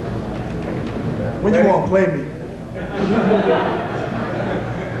When you want to play me?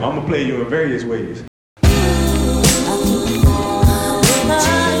 I'm gonna play you in various ways.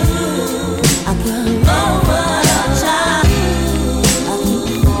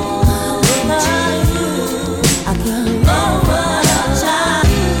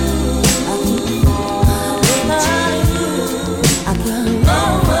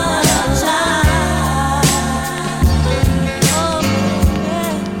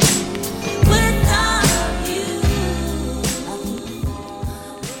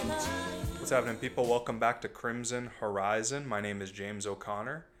 What's happening, people? Welcome back to Crimson Horizon. My name is James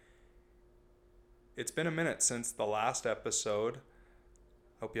O'Connor. It's been a minute since the last episode.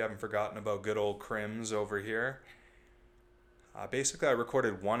 Hope you haven't forgotten about good old Crims over here. Basically, I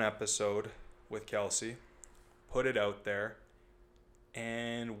recorded one episode with Kelsey, put it out there,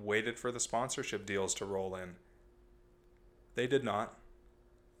 and waited for the sponsorship deals to roll in. They did not.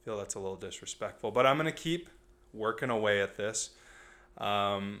 I feel that's a little disrespectful, but I'm going to keep working away at this.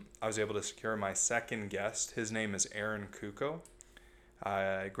 I was able to secure my second guest. His name is Aaron Kuko.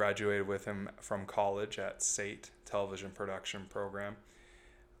 I graduated with him from college at SAIT Television Production Program.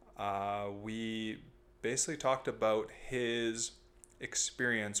 We basically talked about his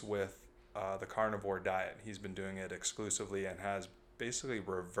experience with the carnivore diet. He's been doing it exclusively and has basically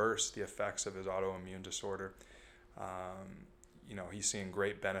reversed the effects of his autoimmune disorder. He's seeing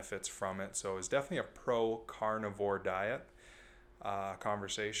great benefits from it. So it's definitely a pro-carnivore diet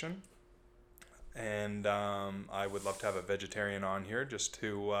conversation. And I would love to have a vegetarian on here just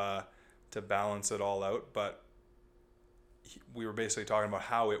to balance it all out. But we were basically talking about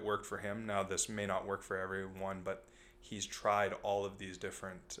how it worked for him. Now, this may not work for everyone, but he's tried all of these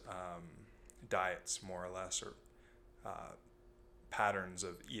different diets, more or less, or patterns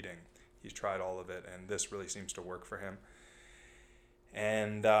of eating. He's tried all of it, and this really seems to work for him.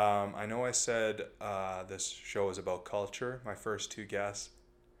 And I know I said this show is about culture. My first two guests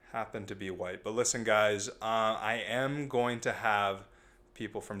happen to be white. But listen, guys, I am going to have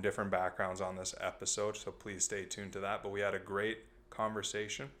people from different backgrounds on this episode, so please stay tuned to that. But we had a great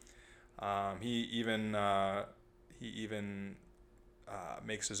conversation. He even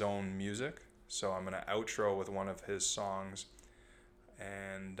makes his own music, so I'm going to outro with one of his songs.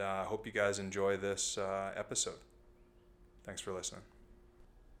 And I hope you guys enjoy this episode. Thanks for listening.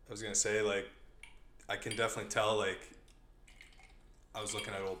 I was going to say, I can definitely tell, I was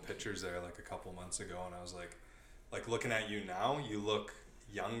looking at old pictures there, a couple months ago, and I was like looking at you now, you look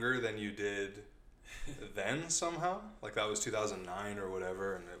younger than you did then somehow. That was 2009 or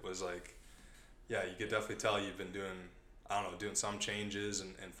whatever, and it was you could definitely tell you've been doing some changes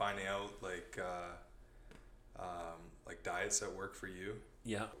and finding out, diets that work for you.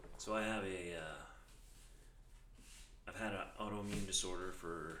 Yeah. So I have I've had an autoimmune disorder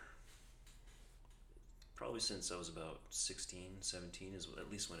for probably since I was about 16, 17 is at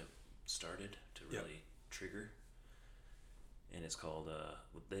least when it started to really trigger. And it's called,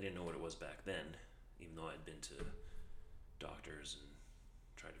 they didn't know what it was back then, even though I'd been to doctors and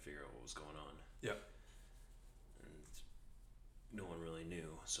tried to figure out what was going on. Yeah. And no one really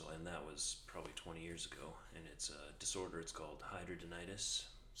knew. And that was probably 20 years ago. And it's a disorder, it's called hidradenitis.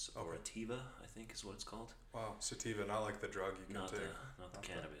 Or sativa, I think is what it's called. Wow, sativa, not like the drug you can take. Not the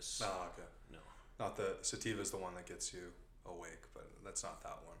cannabis. No, okay. No. Not the sativa is the one that gets you awake, but that's not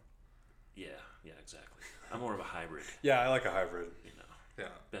that one. Yeah, exactly. I'm more of a hybrid. Yeah, I like a hybrid. Yeah.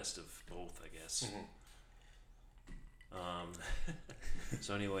 Best of both, I guess. Mm-hmm.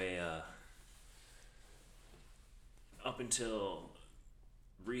 So anyway, up until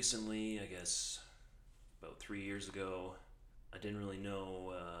recently, I guess about 3 years ago, I didn't really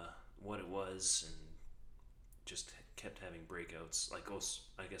know what it was and just kept having breakouts. I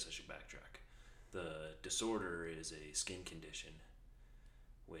guess I should backtrack. The disorder is a skin condition,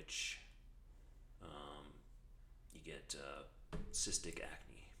 which you get cystic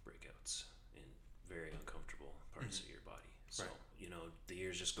acne breakouts in very uncomfortable parts of your body. So, the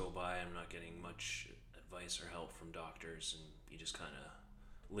years just go by. I'm not getting much advice or help from doctors, and you just kind of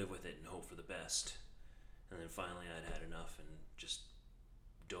live with it and hope for the best. And then finally I'd had enough and just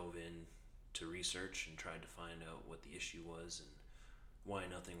dove in to research and tried to find out what the issue was and why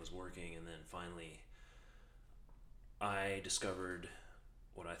nothing was working. And then finally I discovered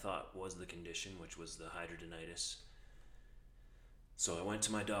what I thought was the condition, which was the hidradenitis. So I went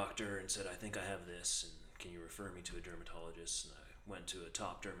to my doctor and said, I think I have this, and can you refer me to a dermatologist? And I went to a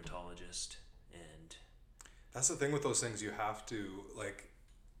top dermatologist. And that's the thing with those things. You have to, like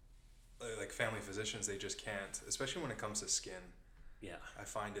family physicians, they just can't, especially when it comes to skin. Yeah. I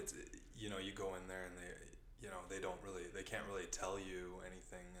find it's, you go in there and they can't really tell you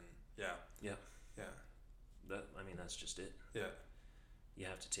anything. And yeah. that's just it. Yeah. You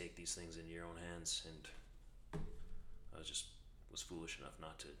have to take these things into your own hands, and I was foolish enough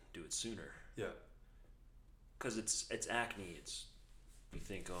not to do it sooner. Yeah. Because it's acne. You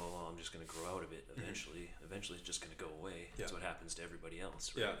think, oh, well, I'm just going to grow out of it eventually. Eventually, it's just going to go away. That's what happens to everybody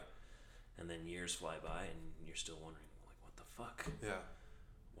else, right? Yeah. And then years fly by, and you're still wondering, like, what the fuck? Yeah.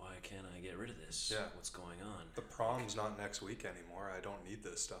 Why can't I get rid of this? Yeah. What's going on? The prom's not next week anymore. I don't need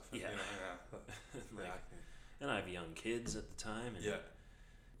this stuff. Yeah. You know, Like, and I have young kids at the time, and yeah.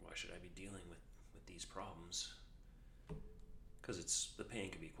 why should I be dealing with these problems? Because the pain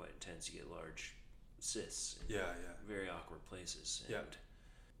can be quite intense. You get large cysts in very awkward places. And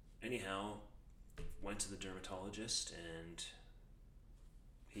anyhow, went to the dermatologist, and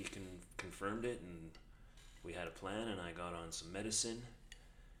he confirmed it, and we had a plan, and I got on some medicine,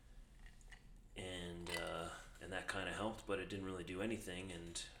 and that kind of helped, but it didn't really do anything.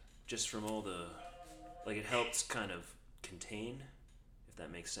 And just from all it helped kind of contain, if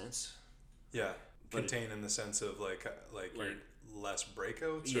that makes sense. Yeah. But contain in the sense of like less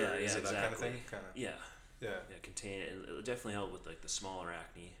breakouts. Yeah, or is it exactly. that kind of thing? Yeah. Yeah. Yeah, contain it. It definitely helped with like the smaller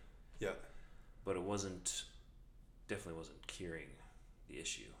acne. Yeah. But it definitely wasn't curing the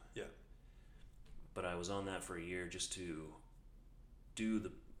issue. Yeah. But I was on that for a year just to do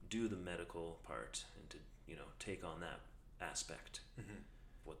the medical part and to, take on that aspect,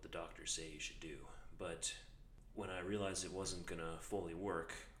 what the doctors say you should do. But when I realized it wasn't gonna fully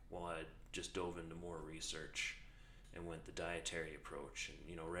work, well, I just dove into more research and went the dietary approach,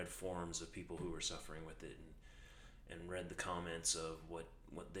 and read forums of people who were suffering with it, and read the comments of what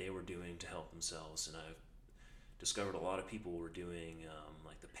they were doing to help themselves. And I've discovered a lot of people were doing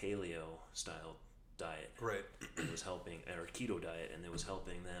like the paleo style diet. Right. It was helping, or keto diet, and it was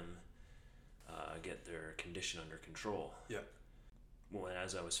helping them get their condition under control. Yeah. Well,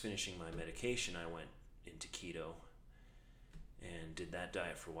 as I was finishing my medication, I went into keto and did that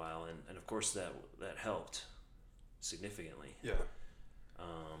diet for a while, and of course that helped significantly. Yeah.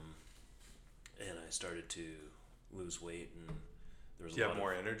 And I started to lose weight, and there was Do you have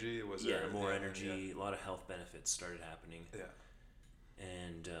more energy? More energy. A lot of health benefits started happening. Yeah.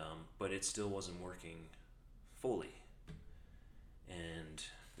 And but it still wasn't working fully. And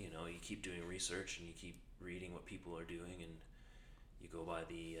you keep doing research, and you keep reading what people are doing, and you go by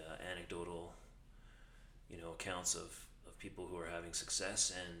the anecdotal accounts of people who are having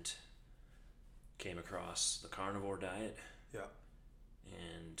success, and came across the carnivore diet. Yeah.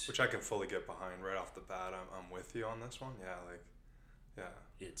 And which I can fully get behind right off the bat. I'm with you on this one. Yeah,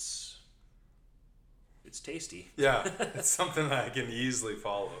 it's tasty. Yeah, it's something that I can easily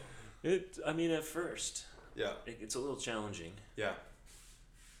follow. At first, yeah, it's a little challenging. Yeah.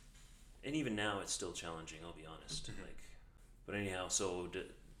 And even now, it's still challenging. I'll be honest. But anyhow, so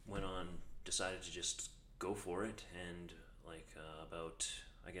decided to just go for it, and about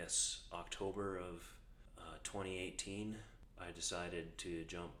I guess October of 2018, I decided to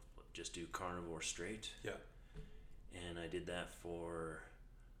just do carnivore straight. Yeah. And I did that for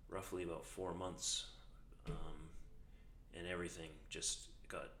roughly about 4 months, and everything just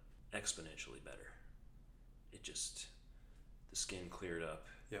got exponentially better. The skin cleared up.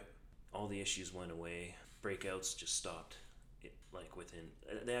 Yeah. All the issues went away. Breakouts just stopped.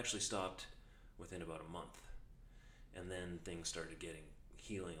 They actually stopped within about a month, and then things started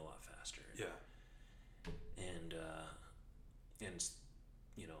healing a lot faster. Yeah. And it's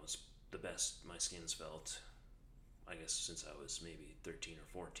the best my skin's felt, I guess, since I was maybe 13 or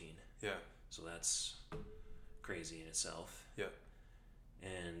 14. Yeah. So that's crazy in itself. Yeah.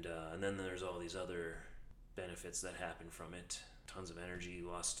 And then there's all these other benefits that happen from it. Tons of energy,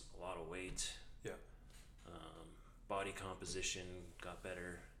 lost a lot of weight. Yeah. Body composition got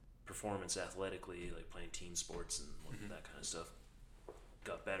better. Performance athletically, like playing team sports and that kind of stuff,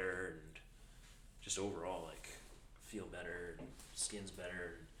 got better. And just overall, feel better, and skin's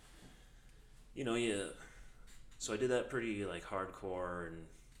better. And, so I did that pretty hardcore and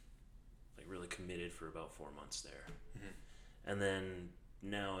really committed for about 4 months there. And then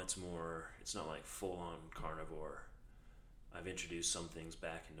now it's not full on carnivore. I've introduced some things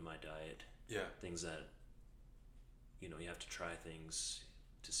back into my diet. Yeah. Things that, you have to try things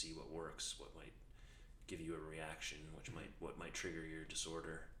to see what works, what might give you a reaction, what might trigger your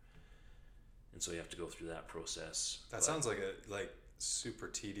disorder. And so you have to go through that process. That sounds like super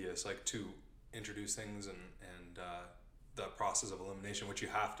tedious, to introduce things and the process of elimination, which you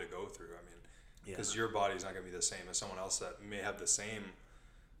have to go through. Because your body's not going to be the same as someone else that may have the same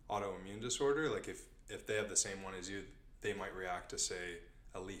autoimmune disorder. If they have the same one as you, they might react to, say,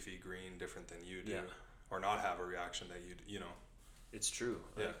 a leafy green different than you do, or not have a reaction that you. It's true.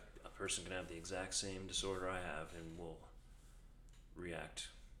 Yeah. person can have the exact same disorder I have and will react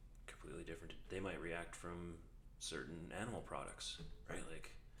completely different. They might react from certain animal products,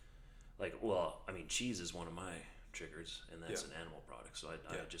 right? Well, I mean, cheese is one of my triggers, and that's an animal product, so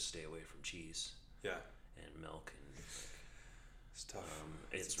I just stay away from cheese. Yeah. And milk, and It's tough.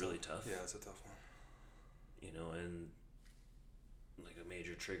 it's really tough. Yeah, it's a tough one. You know, and like a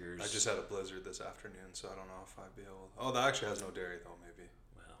major triggers. I just had a blizzard this afternoon, so I don't know if I'd be able. Oh, that actually has no dairy though. Maybe.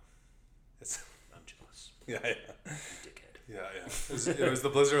 Well, It's. I'm jealous. Yeah. You dickhead. Yeah. It was the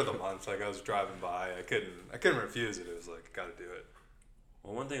blizzard of the month. Like I was driving by, I couldn't refuse it. It was like, got to do it.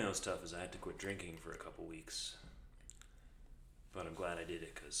 Well, one thing that was tough is I had to quit drinking for a couple weeks. But I'm glad I did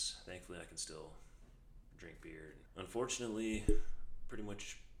it because thankfully I can still drink beer. Unfortunately, pretty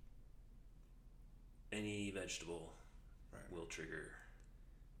much any vegetable will trigger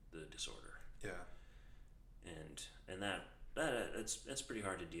the disorder. Yeah. And that's pretty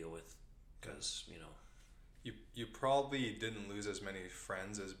hard to deal with because, you know. You probably didn't lose as many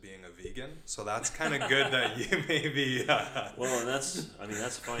friends as being a vegan, so that's kind of good that you maybe. Well, and that's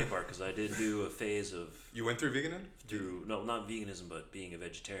the funny part because I did do a phase of. You went through veganism? No, not veganism, but being a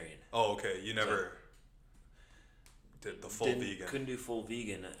vegetarian. Oh, okay. You never did the full vegan. Couldn't do full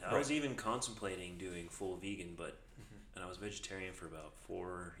vegan. I was even contemplating doing full vegan, but and I was vegetarian for about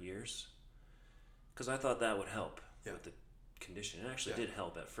 4 years because I thought that would help with the condition. It actually did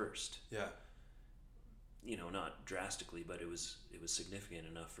help at first. Yeah. You know, not drastically, but it was significant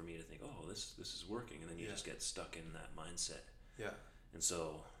enough for me to think, oh, this is working, and then you just get stuck in that mindset. Yeah. And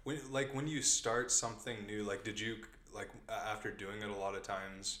so when you start something new, like did you after doing it a lot of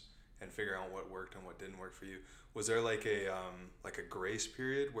times and figure out what worked and what didn't work for you, was there like a grace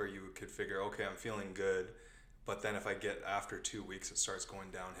period where you could figure, okay, I'm feeling good, but then if I get after 2 weeks it starts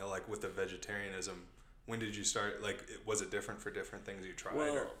going downhill, like with the vegetarianism? When did you start, was it different for different things you tried?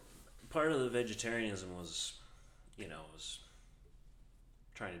 Well, part of the vegetarianism was, you know, was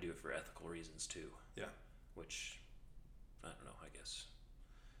trying to do it for ethical reasons too. Yeah. Which, I don't know, I guess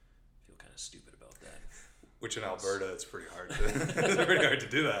I feel kind of stupid about that. Which in Alberta, it's pretty hard to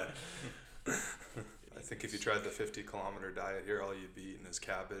do that. I think if you tried the 50-kilometer diet here, all you'd be eating is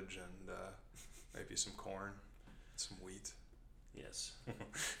cabbage and maybe some corn, some wheat. Yes.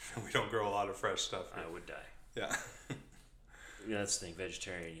 We don't grow a lot of fresh stuff here. I would die. Yeah. Yeah, that's the thing.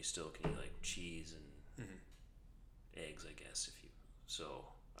 Vegetarian, you still can eat like cheese and eggs, I guess. So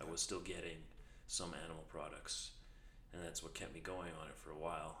I was still getting some animal products, and that's what kept me going on it for a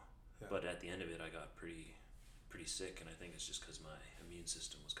while. Yeah. But at the end of it, I got pretty sick, and I think it's just because my immune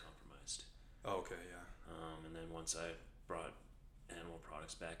system was compromised. Oh, okay, yeah. And then once I brought animal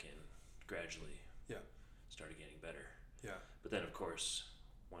products back in, gradually, started getting better. Yeah. But then, of course,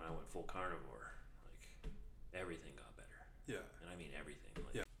 when I went full carnivore, like everything got better. Yeah. And I mean everything.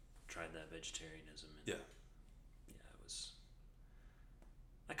 Tried that vegetarianism. And yeah, it was.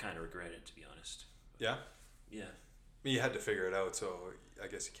 I kind of regret it, to be honest. But yeah. Yeah. I mean, you had to figure it out, so I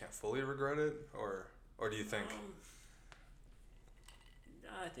guess you can't fully regret it, or do you think?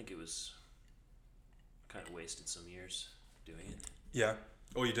 I think it was. Kind of wasted some years doing it. Yeah.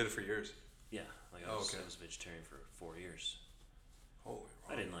 Oh, you did it for years. Yeah, I was vegetarian for 4 years. Holy.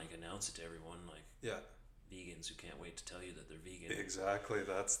 I didn't announce it to everyone Yeah. Vegans who can't wait to tell you that they're vegan. Exactly,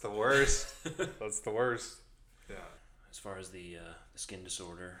 that's the worst. That's the worst. Yeah. As far as the skin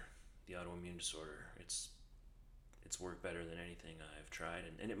disorder, the autoimmune disorder, it's worked better than anything I've tried,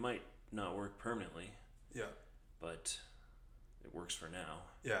 and it might not work permanently. Yeah. But it works for now.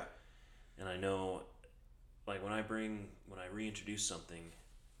 Yeah. And I know, when I reintroduce something,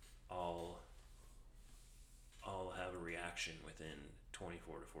 I'll have a reaction within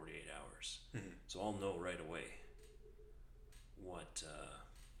 24 to 48 hours. Mm-hmm. So I'll know right away what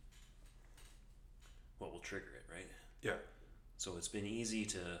will trigger it, right? Yeah. So it's been easy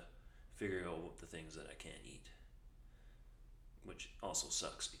to figure out what the things that I can't eat, which also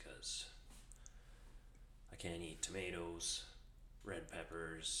sucks because I can't eat tomatoes, red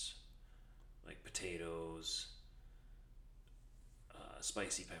peppers, potatoes,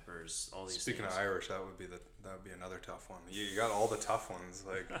 spicy peppers, all these Speaking things. of Irish, that would be another tough one. You got all the tough ones,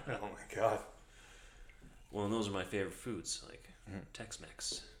 oh my god. Well, and those are my favorite foods, mm-hmm.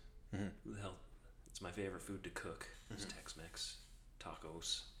 Tex-Mex. Mm-hmm. Who the hell? It's my favorite food to cook. Is Mm-hmm. Tex-Mex,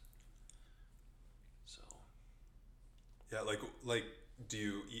 tacos. So. Yeah, do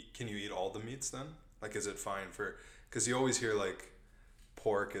you eat? Can you eat all the meats then? Is it fine for? Because you always hear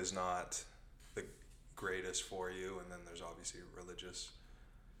pork is not the greatest for you, and then there's obviously religious.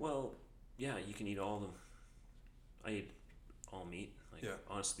 Well, yeah, you can eat all of them. I eat all meat.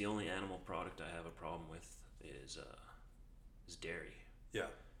 Honestly, the only animal product I have a problem with is dairy. Yeah.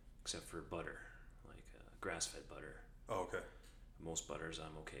 except for butter, like grass-fed butter. Oh, okay. Most butters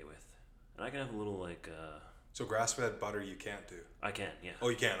I'm okay with, and I can have a little like. So grass-fed butter you can't do. I can, yeah. Oh,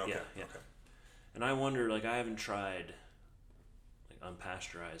 you can. Okay. Yeah. Okay. And I wonder, like, I haven't tried like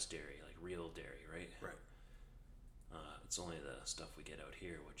unpasteurized dairy, like real dairy, right? Right. It's only the stuff we get out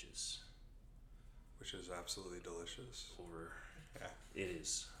here, which is absolutely delicious. over. Yeah. It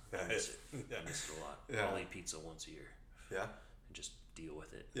is. Yeah. I miss it. Yeah. I miss it a lot. Yeah. I'll eat pizza once a year Yeah. and just deal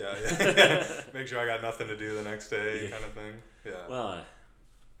with it. Yeah. Make sure I got nothing to do the next day, kind of thing. Yeah. Well,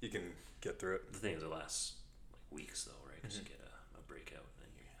 You can get through it. the thing is, it lasts like weeks, though, right? Because you get a breakout, and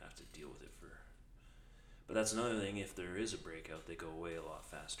then you have to deal with it for. But that's another thing. If there is a breakout, they go away a lot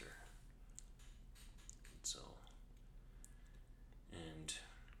faster. So. And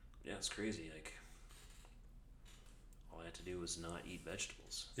yeah, it's crazy. Like, all I had to do was not eat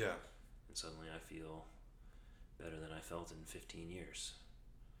vegetables, Yeah. and suddenly I feel better than I felt in 15 years.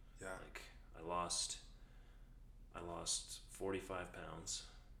 Yeah. Like, I lost 45 pounds.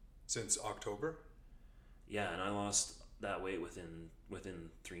 Since October? Yeah, and I lost that weight within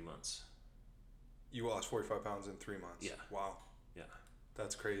 3 months. You lost 45 pounds in 3 months? Yeah. Wow. Yeah.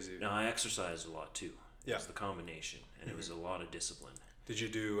 That's crazy. Now, I exercised a lot too. Yeah. It was the combination, and it was a lot of discipline. Did you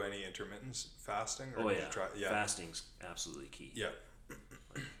do any intermittent fasting? Oh did yeah. you try? Yeah. Fasting's absolutely key. Yeah.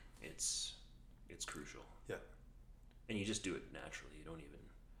 Like, it's crucial. Yeah. And you just do it naturally. You don't even.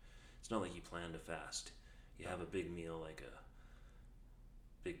 It's not like you plan to fast. You have a big meal, like a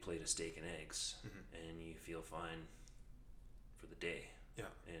big plate of steak and eggs, and you feel fine for the day. Yeah.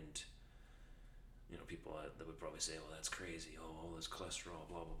 And people that would probably say, "Well, that's crazy. Oh, all this cholesterol,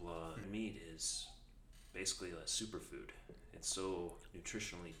 blah blah blah." And meat is basically a superfood. It's so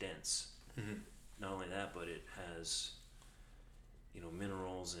nutritionally dense. Not only that, but it has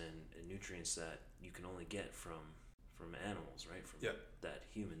minerals and nutrients that you can only get from animals, right? That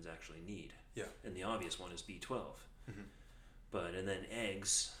humans actually need. Yeah. And the obvious one is B12. And then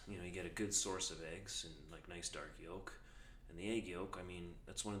eggs, you get a good source of eggs and like nice dark yolk. And the egg yolk, I mean,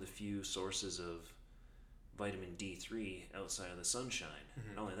 that's one of the few sources of vitamin D3 outside of the sunshine.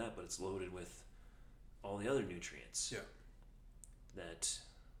 Not only that, but it's loaded with all the other nutrients. Yeah.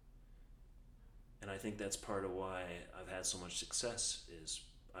 And I think that's part of why I've had so much success is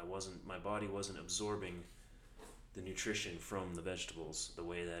my body wasn't absorbing the nutrition from the vegetables the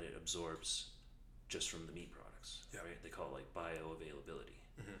way that it absorbs just from the meat products. Yeah. Right? They call it like bioavailability.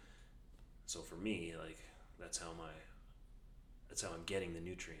 So for me, like that's how I'm getting the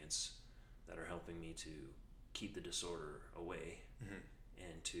nutrients that are helping me to keep the disorder away,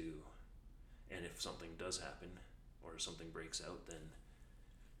 and if something does happen or something breaks out, then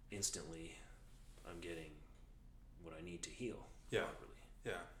instantly I'm getting what I need to heal properly.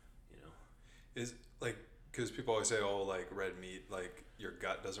 Yeah. Is like, because people always say, oh, like red meat, like your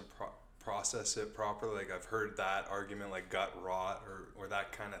gut doesn't process it properly. Like I've heard that argument, like gut rot or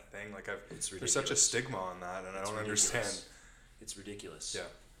that kind of thing. Like there's such a stigma on that, and I don't understand. It's ridiculous. Yeah.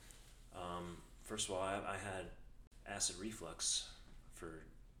 First of all, I had acid reflux for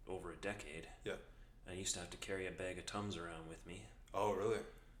over a decade. Yeah. I used to have to carry a bag of Tums around with me. Oh, really?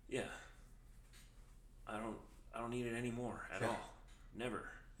 Yeah. I don't need it anymore at all. Never.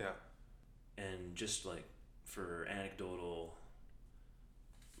 Yeah. And just like for anecdotal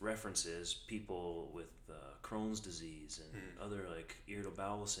references, people with Crohn's disease and other like irritable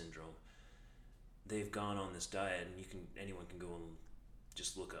bowel syndrome, they've gone on this diet, and anyone can go and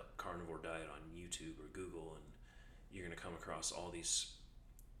just look up carnivore diet on YouTube or Google, and you're going to come across all these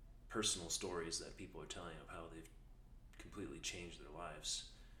personal stories that people are telling of how they've completely changed their lives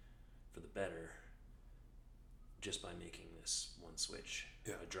for the better just by making this one switch,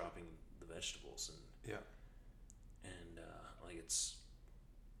 by dropping the vegetables and like it's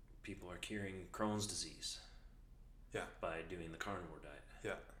people are curing Crohn's disease by doing the carnivore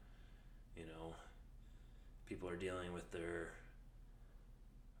diet. People are dealing with their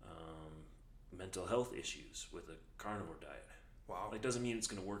mental health issues with a carnivore diet. Wow. Like, doesn't mean it's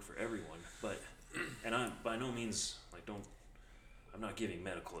going to work for everyone, but and I'm by no means like I'm not giving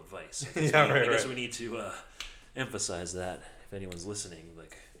medical advice. I guess we need to emphasize that if anyone's listening,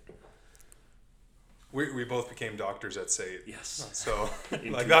 like we both became doctors at SAIT. Yes. So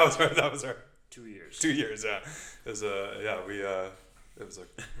like that was our 2 years. 2 years. Yeah. It was it was a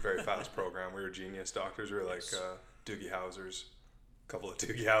very fast program. We were genius doctors. We were like Doogie Howsers, a couple of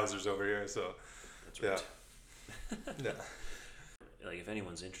Doogie Howsers over here. So that's right. Yeah. Like if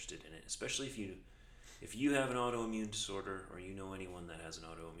anyone's interested in it, especially if you have an autoimmune disorder or you know anyone that has an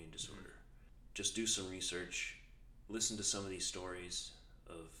autoimmune disorder, just do some research, listen to some of these stories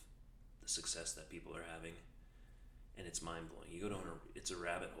of the success that people are having, and it's mind blowing. You go down it's a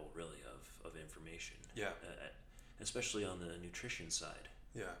rabbit hole really of information. Yeah. Especially on the nutrition side.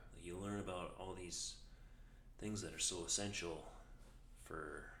 Yeah. You learn about all these things that are so essential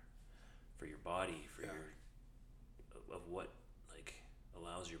for your body, for Yeah. your of what like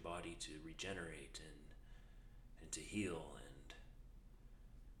allows your body to regenerate and to heal and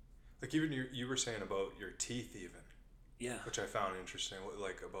Like even you were saying about your teeth even, yeah. which I found interesting.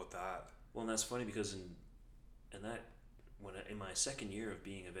 Like about that. Well, and that's funny because in my second year of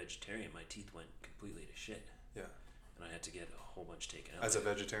being a vegetarian, my teeth went completely to shit, Yeah. and I had to get a whole bunch taken out. As a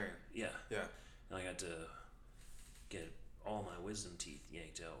vegetarian. Yeah, Yeah. and I got to get all my wisdom teeth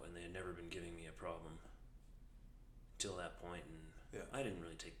yanked out, and they had never been giving me a problem until that point, and Yeah. I didn't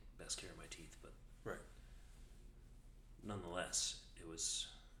really take best care of my teeth, but Right. nonetheless, it was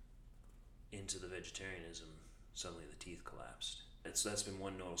into the vegetarianism. Suddenly, the teeth collapsed. That's been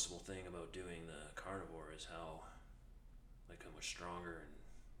one noticeable thing about doing the carnivore is how much stronger and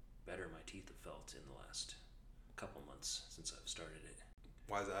better my teeth have felt in the last couple months since I've started it.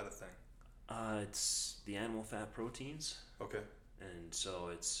 Why is that a thing? It's the animal fat proteins, Okay. and so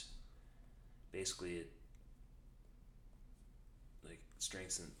it's basically it like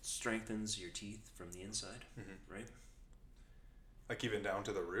strengthens your teeth from the inside, Mm-hmm. right? Like even down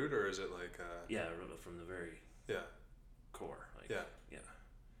to the root, or is it like? Yeah, from the very Yeah. core, like Yeah.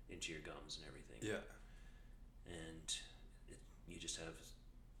 into your gums and everything. Yeah. And you just have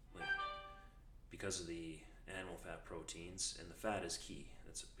like because of the animal fat proteins, and the fat is key.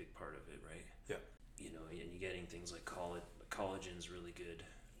 That's a big part of it, right? Yeah. You know, and you're getting things like collagen is really good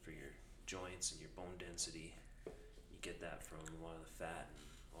for your joints and your bone density. You get that from a lot of the fat and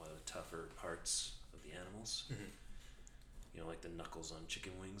a lot of the tougher parts of the animals. Mm-hmm. You know, like the knuckles on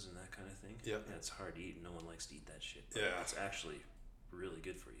chicken wings and that kind of thing. Yeah. It's hard to eat, and no one likes to eat that shit. But Yeah. it's actually really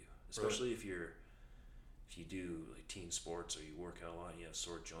good for you, especially if you do like team sports or you work out a lot and you have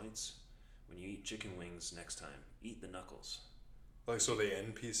sore joints. When you eat chicken wings next time, eat the knuckles. Like so the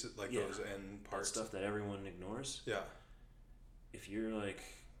end pieces, like Yeah. those end parts. That stuff that everyone ignores. Yeah. If you're like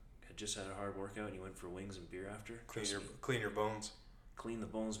had just had a hard workout and you went for wings and beer after, Clean your bones. clean the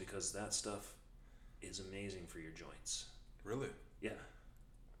bones, because that stuff is amazing for your joints. Really? Yeah.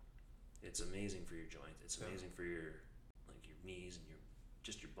 It's amazing for your joints. It's Yeah. amazing for your knees and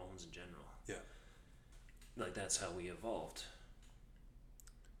your bones in general. Yeah. Like that's how we evolved.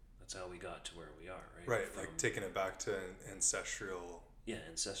 That's how we got to where we are, right? Right. Like taking it back to ancestral. Yeah,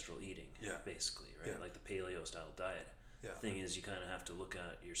 ancestral eating. Yeah. Basically, right? Yeah. Like the paleo style diet. Yeah. Thing is, you kind of have to look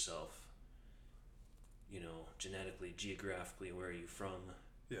at yourself, genetically, geographically, where are you from?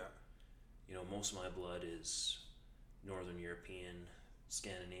 Yeah. Most of my blood is Northern European,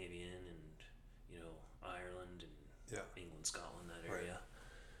 Scandinavian, and, Ireland and Yeah. England, Scotland, that Right. area.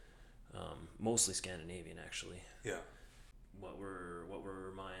 Mostly Scandinavian, actually. Yeah. What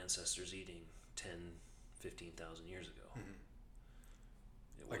were my ancestors eating 10, 15,000 years ago? Mm-hmm.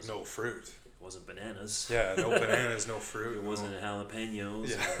 It Like wasn't- no fruit. It wasn't bananas. Yeah. No bananas. No fruit. It no- wasn't jalapenos.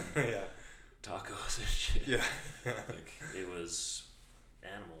 Yeah. And Yeah. tacos and shit. Yeah. Like it was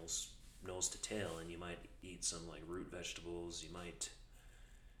animals nose to tail, and you might eat some like root vegetables, you might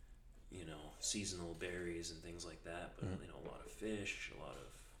seasonal berries and things like that, but a lot of fish, a lot of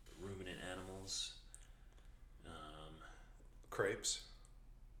ruminant animals. Crepes.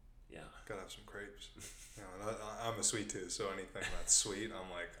 Yeah. Gotta have some crepes. And I'm a sweet tooth, so anything that's sweet,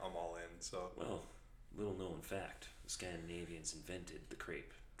 I'm all in. So Well, little known fact, the Scandinavians invented the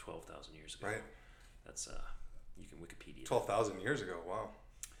crepe 12,000 years ago. right, That's you can Wikipedia. 12,000 years ago. Wow.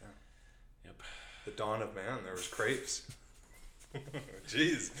 Yep. The dawn of man. There was crepes.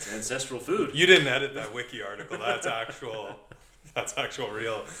 Jeez. It's ancestral food. You didn't edit that wiki article. That's actual. That's actual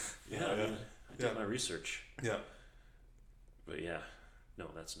real. Yeah, I did Yeah. my research. Yeah. But yeah,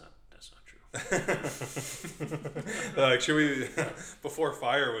 no, that's not true. Like, should we? Before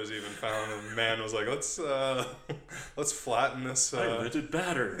fire was even found, and man was like, let's flatten this. I invented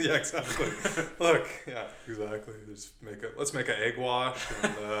batter. Yeah, exactly. Look, yeah, exactly. Let's make an egg wash,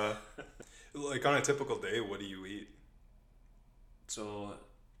 and like on a typical day, what do you eat? So,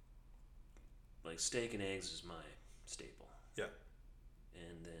 like steak and eggs is my staple. Yeah.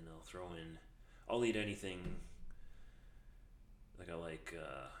 And then I'll eat anything. Like I like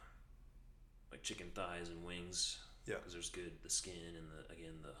chicken thighs and wings. Yeah. Because there's the skin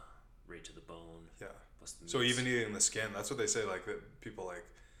and the right to the bone. Yeah. Plus the So meats. even eating the skin, that's what they say. Like that people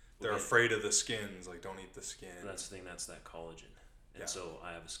they're Okay. afraid of the skins. Like don't eat the skin. That's the thing. That's that collagen. And Yeah. so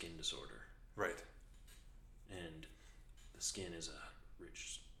I have a skin disorder, Right. and the skin is a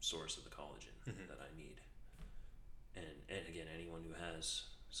rich source of the collagen Mhm. that I need. And again, anyone who has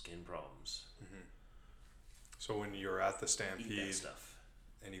skin problems. So when you're at the eat that Stampede stuff.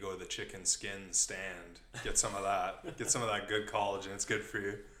 and you go to the chicken skin stand, get some of that. Get some of that good collagen. It's good for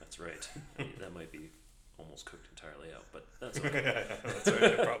you. That's right. That might be almost cooked entirely out, but that's okay. Yeah, that's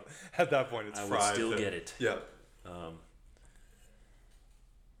right. Probably. At that point, it's I fried. would still get it. Yeah.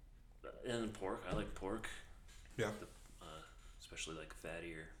 And pork. I like pork. Yeah. Especially like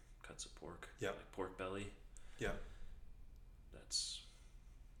fattier cuts of pork. Yeah. Like pork belly. Yeah.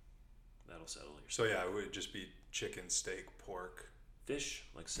 That'll settle your So yeah, it would just be chicken, steak, pork, fish,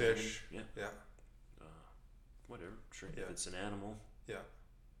 like salmon. fish. Yeah. Yeah. Whatever. Sure. Yeah. If it's an animal, Yeah.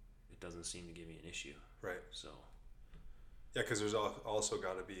 it doesn't seem to give me an issue. Right. So Yeah, because there's also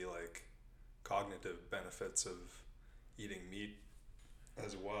got to be like cognitive benefits of eating meat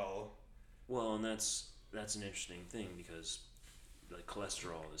as well. well, and that's an interesting thing because like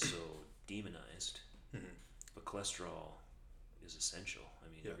cholesterol is so demonized, Mm-hmm. but cholesterol is essential. I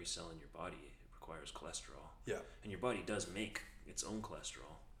mean, Yeah. every cell in your body requires cholesterol. Yeah. And your body does make its own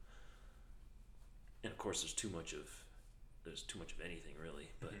cholesterol. And of course, there's too much of anything really,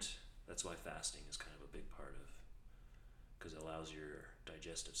 but that's why fasting is kind of a big part of, because it allows your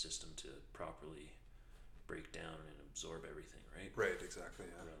digestive system to properly break down and absorb everything, right? Right. Exactly.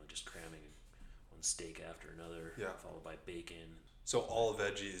 Yeah. Rather than just cramming one steak after another, Yeah. followed by bacon. So all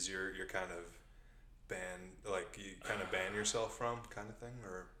veggies, you're kind of like you kind of ban yourself from kind of thing,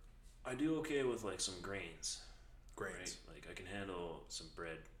 or I do okay with like some grains, grains. right? Like I can handle some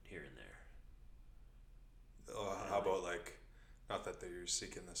bread here and there. How about like, not that you're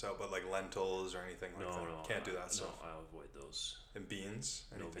seeking this out, but like lentils or anything like that? No, Can't do that stuff. No, I avoid those. And beans?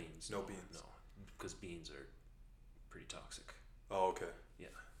 No Anything? beans. No beans. No, because beans are pretty toxic. Oh, okay. Yeah,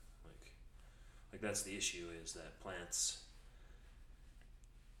 like that's the issue is that plants.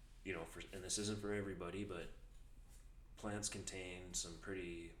 And this isn't for everybody, but plants contain some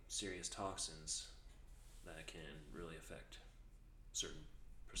pretty serious toxins that can really affect a certain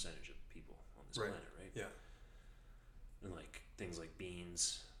percentage of people on this Right. planet, right? Yeah. And like things like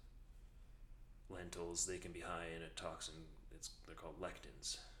beans, lentils, they can be high in a toxin. They're called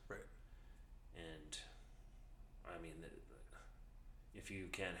lectins. Right. And I mean, if you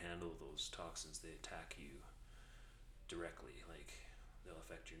can't handle those toxins, they attack you directly. Like they'll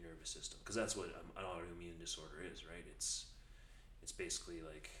affect your nervous system, because that's what an autoimmune disorder is, right? It's basically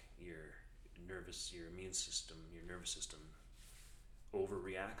like your nervous system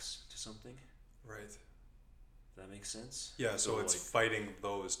overreacts to something. Right. Does that make sense? Yeah. So it's like, fighting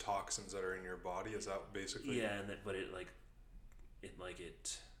those toxins that are in your body. Is that basically? yeah, but it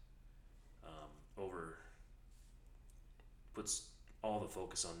over puts all the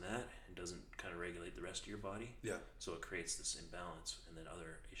focus on that and doesn't kind of regulate the rest of your body. Yeah. So it creates this imbalance, and then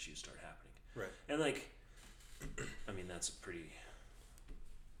other issues start happening. Right. And like, I mean, that's a pretty,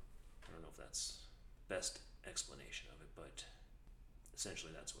 I don't know if that's best explanation of it, but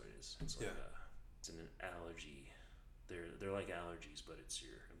essentially that's what it is. It's like it's an allergy. They're like allergies, but it's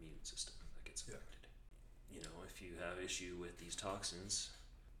your immune system that gets affected. If you have issue with these toxins,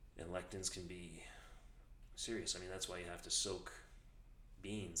 and lectins can be serious. I mean, that's why you have to soak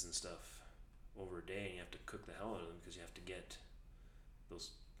beans and stuff over a day, and you have to cook the hell out of them, because you have to get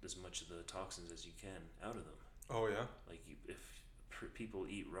as much of the toxins as you can out of them. Oh yeah. Like if people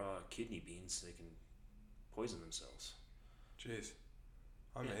eat raw kidney beans, they can poison themselves. Jeez.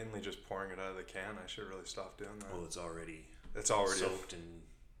 I'm mainly just pouring it out of the can. I should really stop doing that. Well, it's already soaked and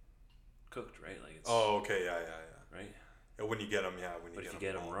cooked, right? Like it's Oh, okay. Yeah. right. Yeah, when you get them, But if you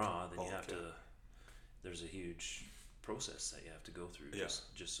get them raw, then you have yeah. to. There's a huge process that you have to go through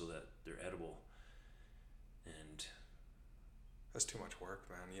just so that they're edible. And That's too much work,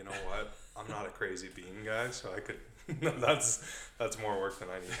 man. You know what? I'm not a crazy bean guy, so I could. that's more work than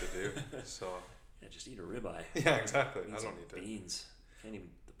I need to do. So. yeah, just eat a ribeye. Yeah, exactly. Eat I some don't need to. beans. Can't even.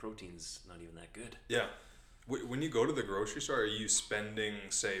 The protein's not even that good. Yeah. When you go to the grocery store, are you spending,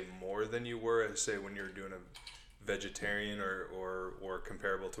 say, more than you were, say, when you were doing a vegetarian or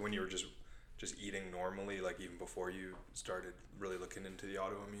comparable to when you were just eating normally, like even before you started really looking into the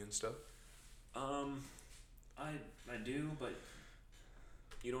autoimmune stuff? I do, but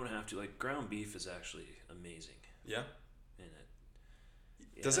you don't have to. Like ground beef is actually amazing. Yeah.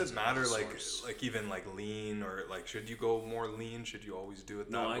 And Does has it a matter source. like even like lean, or like should you go more lean? Should you always do it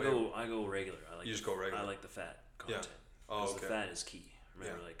that way? No, I go regular. I like You just go regular? I like the fat content. Oh, Because okay. the fat is key.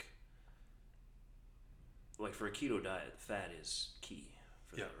 Remember, like for a keto diet, fat is key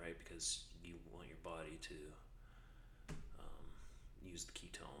for that, right? Because you want your body to use the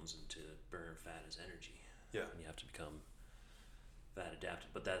ketones and to burn fat as energy. Yeah. And you have to become fat adapted.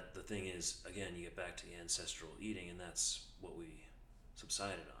 But the thing is, again, you get back to the ancestral eating, and that's what we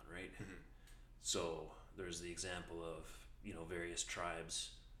subsided on, right? Mm-hmm. So there's the example of, various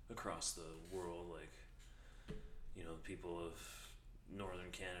tribes across the world, like, people of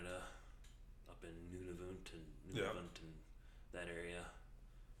northern Canada up in Nunavut and that area,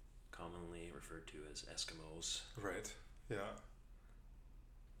 commonly referred to as Eskimos. Right. Yeah.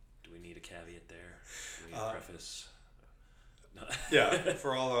 Do we need a caveat there? Do we need a preface? No. Yeah,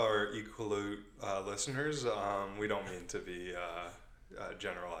 for all our Equalute listeners, we don't mean to be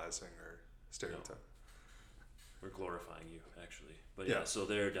generalizing or stereotyping. We're glorifying you, actually. But Yeah. so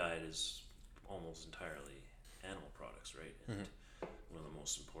their diet is almost entirely animal products, right? And one of the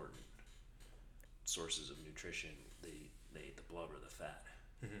most important sources of nutrition, they eat the blubber, the fat.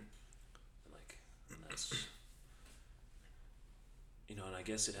 And that's, and I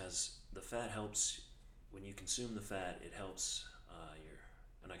guess the fat helps, when you consume the fat, it helps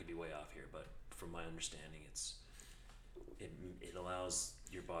and I could be way off here, but from my understanding, it allows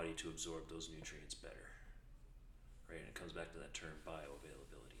your body to absorb those nutrients better, right? And it comes back to that term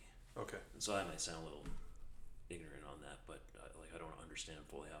bioavailability. Okay. And so I might sound a little ignorant on that, but I don't understand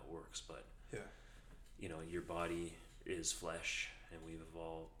fully how it works. But yeah, your body is flesh, and we've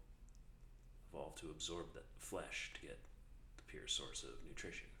evolved to absorb that flesh to get the pure source of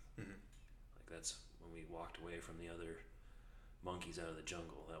nutrition. Like that's when we walked away from the other monkeys out of the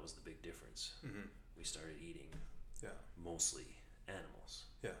jungle. That was the big difference. We started eating mostly animals.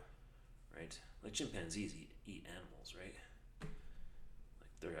 Yeah. Right? Like chimpanzees eat animals, right? Like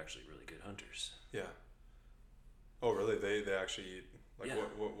they're actually really good hunters. Yeah. Oh, really? They actually eat, like, Yeah.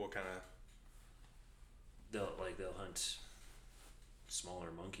 what kind of... They'll hunt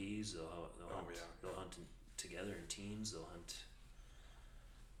smaller monkeys. They'll hunt together in teams. They'll hunt,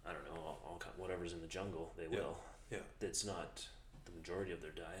 I don't know, all whatever's in the jungle. They will. Yeah. It's not the majority of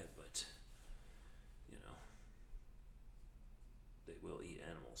their diet, but they will eat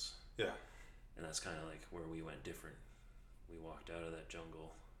animals. Yeah. And that's kind of like where we went different. We walked out of that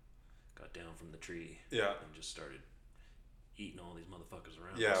jungle, got down from the tree, and just started eating all these motherfuckers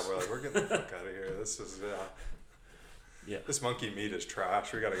around us. Yeah, we're like, we're getting the fuck out of here. This is, yeah. This monkey meat is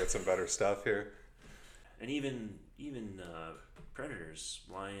trash. We got to get some better stuff here. And even predators,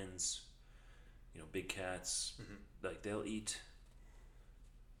 lions, big cats, like they'll eat.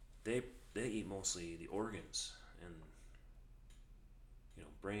 They eat mostly the organs and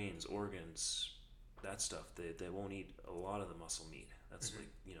brains, organs, that stuff. They won't eat a lot of the muscle meat. That's like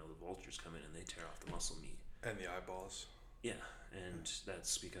the vultures come in and they tear off the muscle meat and the eyeballs. Yeah, and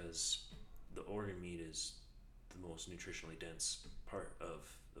that's because the organ meat is the most nutritionally dense part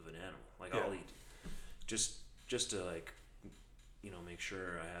of an animal. Like I'll eat just to make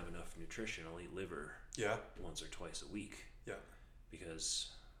sure I have enough nutrition. I'll eat liver once or twice a week. Yeah.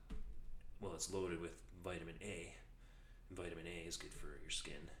 Because it's loaded with vitamin A. And vitamin A is good for your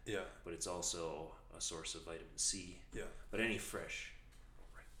skin. Yeah. But it's also a source of vitamin C. Yeah. But any fresh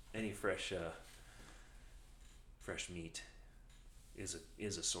meat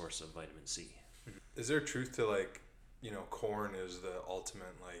is a source of vitamin C. Is there truth to corn is the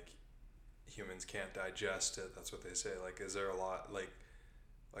ultimate humans can't digest it? That's what they say. Is there a lot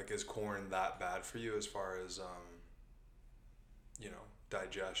is corn that bad for you as far as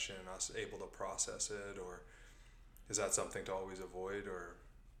digestion, us able to process it, or is that something to always avoid? Or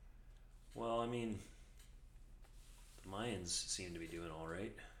well, I mean, the Mayans seem to be doing all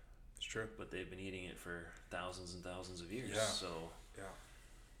right. It's true, but they've been eating it for thousands and thousands of years. Yeah. So yeah,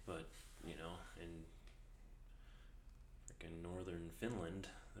 but in freaking northern Finland,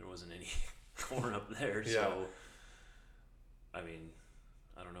 there wasn't any corn up there. Yeah. So I mean,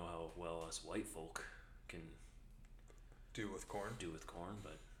 I don't know how well us white folk can do with corn,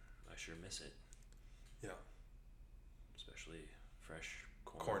 but I sure miss it. Yeah. Especially fresh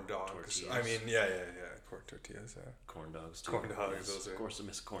corn dogs. Tortillas. I mean, yeah. Corn tortillas. Yeah. Corn dogs too. Corn dogs. Yes, Those are. Of course, I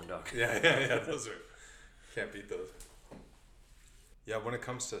miss a corn dog. Yeah. Those are. Can't beat those. Yeah, when it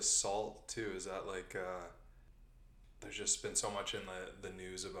comes to salt too, is that there's just been so much in the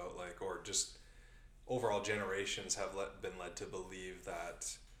news about or just overall generations have been led to believe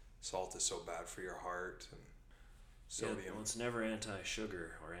that salt is so bad for your heart and sodium. Yeah, well, it's never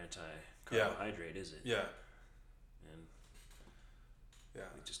anti-sugar or anti-carbohydrate, is it? Yeah. And yeah,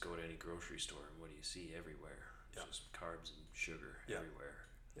 you just go to any grocery store and what do you see everywhere? Yeah. Just carbs and sugar everywhere.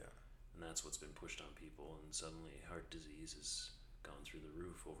 Yeah. And that's what's been pushed on people, and suddenly heart disease has gone through the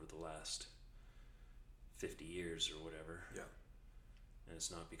roof over the last 50 years or whatever. Yeah. And it's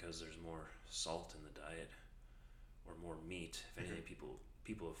not because there's more salt in the diet or more meat. If anything,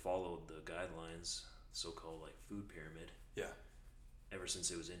 people have followed the guidelines, so-called food pyramid. Yeah. Ever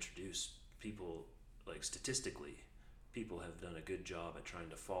since it was introduced, people statistically, people have done a good job at trying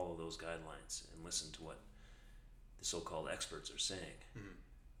to follow those guidelines and listen to what the so-called experts are saying. Mhm.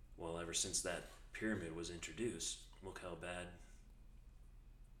 Well, ever since that pyramid was introduced, look how bad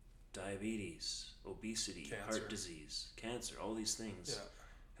diabetes, obesity, Cancer. heart disease, cancer, all these things Yeah.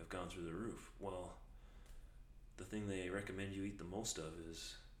 have gone through the roof. Well, the thing they recommend you eat the most of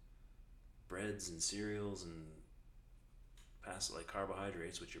is breads and cereals and like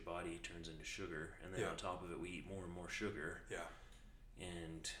carbohydrates, which your body turns into sugar, and then Yeah. on top of it we eat more and more sugar Yeah.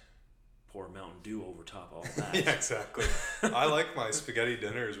 and pour Mountain Dew over top of all that. Yeah, exactly. I like my spaghetti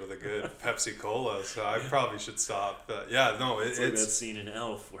dinners with a good Pepsi Cola, so I probably should stop. But yeah, no, It's like that it's scene in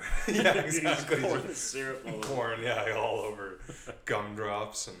Elf where Yeah, exactly. you just pour the syrup all over. corn, yeah, all over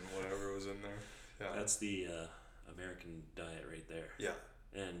gumdrops and whatever was in there. Yeah. That's the American diet right there. Yeah.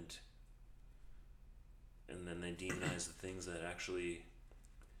 And then they demonize the things that actually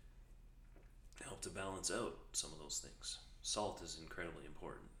help to balance out some of those things. Salt is incredibly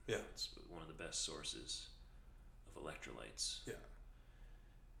important. Yeah. It's one of the best sources of electrolytes. Yeah.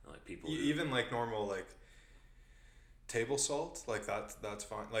 Like people Even like normal like table salt, like that's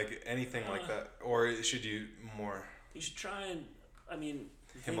fine. Like anything like that, or should you more you should try and the thing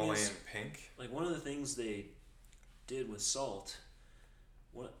Himalayan is, pink? like one of the things they did with salt,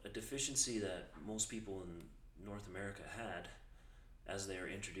 a deficiency that most people in North America had as they were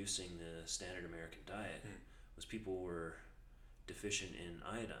introducing the standard American diet was people were deficient in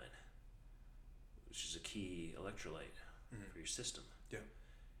iodine, which is a key electrolyte for your system. Yeah.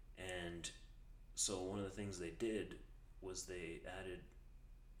 And so one of the things they did was they added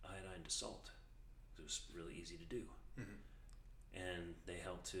iodine to salt. It was really easy to do. And they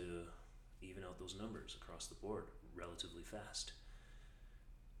helped to even out those numbers across the board relatively fast.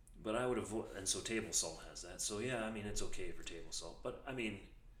 But I would avoid, and so table salt has that. So yeah, it's okay for table salt, but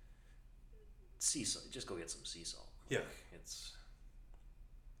sea salt. Just go get some sea salt. Yeah. It's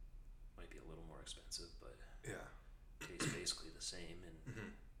might be a little more expensive, but Yeah. tastes basically the same,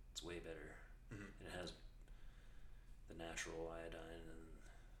 and it's way better. And it has the natural iodine and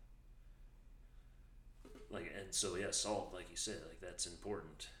so yeah, salt, like you said, like that's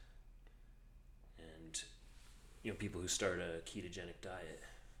important. And people who start a ketogenic diet,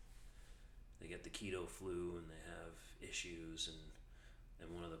 they get the keto flu and they have issues,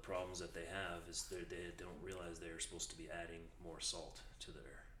 and one of the problems that they have is they don't realize they're supposed to be adding more salt to their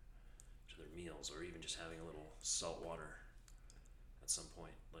meals, or even just having a little salt water at some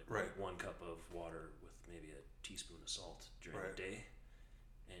point, like Right. 1 cup of water with maybe a teaspoon of salt during Right. the day,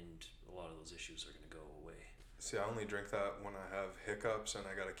 and a lot of those issues are going to go away. See, I only drink that when I have hiccups and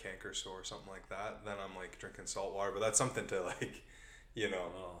I got a canker sore or something like that. Then I'm like drinking salt water, but that's something to like,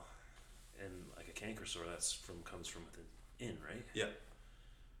 Well, and like a canker sore, comes from within, right? Yeah.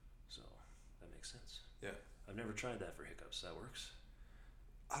 So that makes sense. Yeah. I've never tried that for hiccups. That works.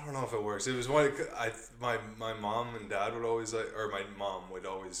 I don't know if it works. It was one my mom and dad would always my mom would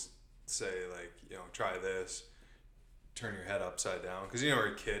always say like, try this, turn your head upside down, because you're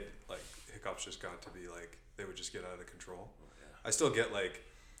a kid, like hiccups just got to be like they would just get out of control. Yeah. I still get like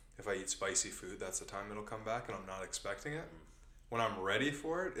if I eat spicy food, that's the time it'll come back, and I'm not expecting it. When I'm ready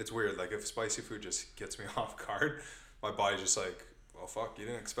for it, it's weird. Like if spicy food just gets me off guard, my body's just like, well, fuck, you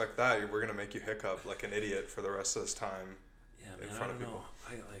didn't expect that. We're gonna make you hiccup like an idiot for the rest of this time. Yeah, in man, front I of don't people. know.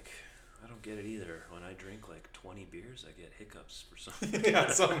 I don't get it either. When I drink like 20 beers, I get hiccups for some. Yeah,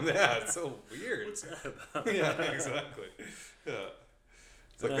 it's so weird. What's that about? Yeah, exactly. Yeah.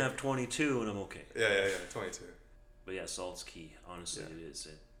 It's But like I have 22 and I'm okay. yeah, 22. But yeah, salt's key. Honestly, Yeah. it is.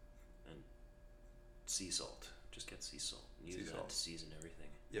 And sea salt. Just get sea salt. Use Sea that salt. to season everything.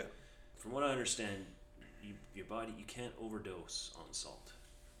 Yeah. From what I understand, your body, you can't overdose on salt.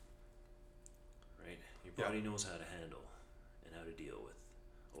 Right? Your Yeah. body knows how to handle and how to deal with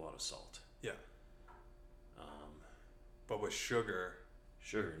a lot of salt. Yeah. But with sugar,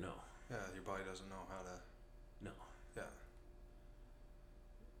 Sugar, no. yeah, your body doesn't know how to. No. Yeah.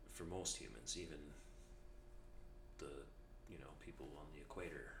 For most humans, even the people on the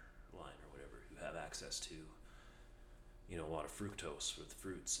equator line or whatever who have access to a lot of fructose with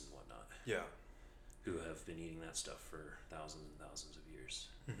fruits and whatnot, Yeah. who have been eating that stuff for thousands and thousands of years.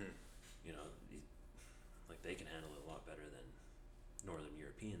 Like they can handle it a lot better than Northern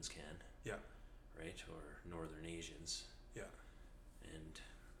Europeans can, Yeah. right? Or Northern Asians. Yeah. And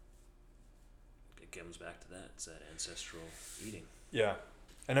it comes back to that. It's that ancestral eating. Yeah.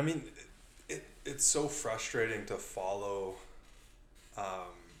 And I mean, it's so frustrating to follow,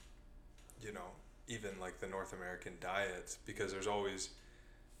 even like the North American diet, because there's always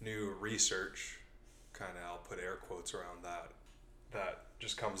new research, kind of, I'll put air quotes around that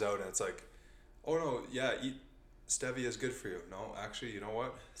just comes out, and it's like, oh no, yeah, eat stevia is good for you. No, actually, you know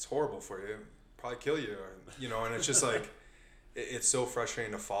what? It's horrible for you. Probably kill you. Or, and it's just like, it's so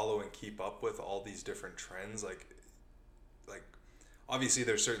frustrating to follow and keep up with all these different trends. Like obviously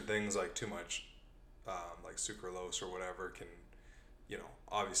there's certain things like too much, like sucralose or whatever can,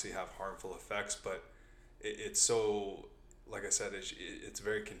 obviously have harmful effects, but it's so, like I said, it's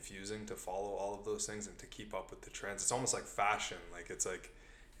very confusing to follow all of those things and to keep up with the trends. It's almost like fashion.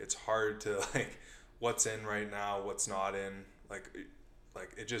 It's hard to like what's in right now, what's not in. Like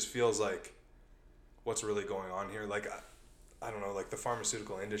it just feels like what's really going on here. Like I don't know, like the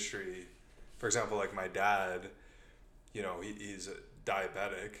pharmaceutical industry, for example, like my dad, he's a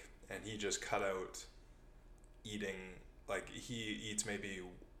diabetic and he just cut out eating. Like he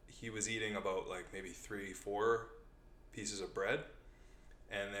was eating about like maybe 3-4 pieces of bread,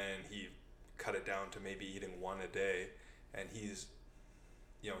 and then he cut it down to maybe eating one a day, and he's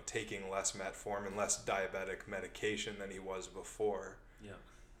taking less metformin and less diabetic medication than he was before. Yeah.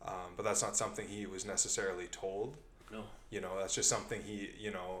 But that's not something he was necessarily told. No. That's just something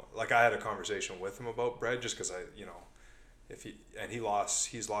like I had a conversation with him about bread just because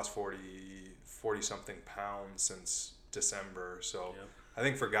he's lost 40 something pounds since December. So Yep. I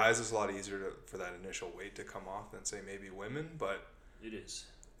think for guys it's a lot easier for that initial weight to come off than say maybe women, but It is.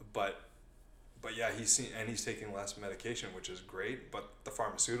 But yeah, he's taking less medication, which is great. But the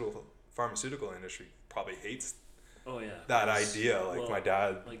pharmaceutical industry probably hates Oh yeah. that idea. Like my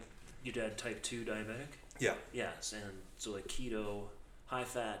dad. Like your dad, type 2 diabetic. Yeah. Yes, and so like keto, high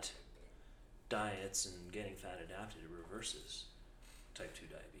fat diets and getting fat adapted reverses type 2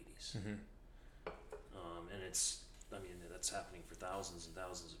 diabetes. Mm-hmm. And that's happening for thousands and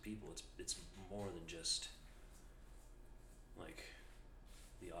thousands of people. It's more than just like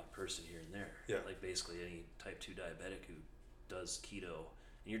the odd person here and there. Yeah. Like basically any type 2 diabetic who does keto,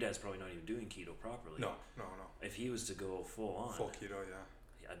 and your dad's probably not even doing keto properly. No. If he was to go full on, Full keto,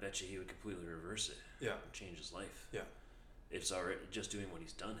 yeah. I bet you he would completely reverse it. Yeah. Change his life. Yeah. It's already just doing what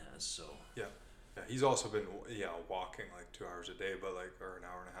he's done has, so. Yeah. Yeah, he's also been walking like 2 hours a day, but or an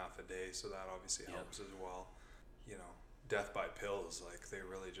hour and a half a day, so that obviously helps as well. Death by pills, like they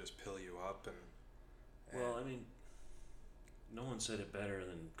really just pill you up and Well, no one said it better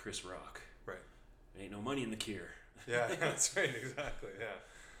than Chris Rock. right. There ain't no money in the cure. Yeah, that's right, exactly. Yeah.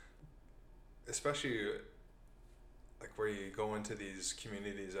 Especially like where you go into these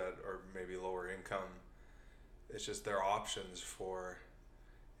communities that are maybe lower income, it's just their options for.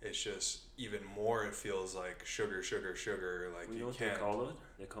 It's just even more. It feels like sugar. Like You know what can't. they call it?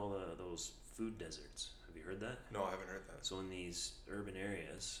 They call those food deserts. Have you heard that? No, I haven't heard that. So in these urban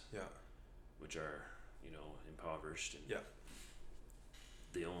areas, Yeah. which are impoverished, and Yeah.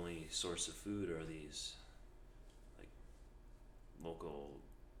 the only source of food are these like local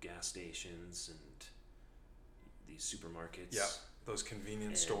gas stations and these supermarkets. Yeah. Those convenience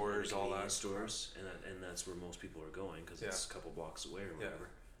and stores, all convenience that stores, and that's where most people are going because it's a couple blocks away or whatever.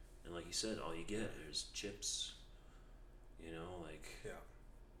 And like you said, all you get is chips, like Yeah.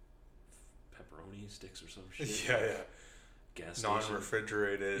 pepperoni sticks or some shit. Yeah. Gas station.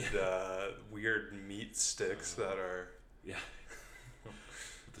 Non-refrigerated, weird meat sticks that are. Yeah.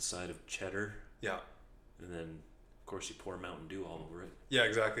 With the side of cheddar, Yeah. and then of course you pour Mountain Dew all over it. Yeah,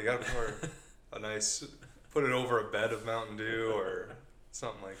 exactly. You gotta pour put it over a bed of Mountain Dew or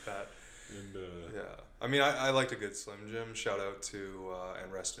something like that. And Yeah. I liked a good Slim Jim. Shout out to,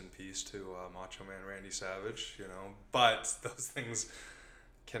 and rest in peace to Macho Man Randy Savage, But those things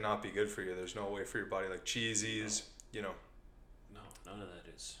cannot be good for you. There's no way for your body. Like cheesies, No, none of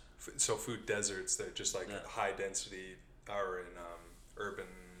that is. So food deserts, they're just like Yeah. high density or in urban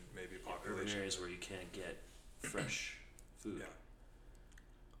maybe Urban population. areas where you can't get fresh food.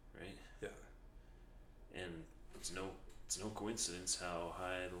 Yeah. Right? Yeah. And it's no coincidence how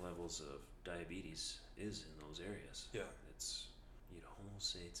high the levels of diabetes is in those areas. Yeah. You'd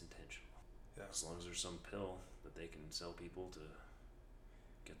almost say it's intentional. Yeah. As long as there's some pill that they can sell people to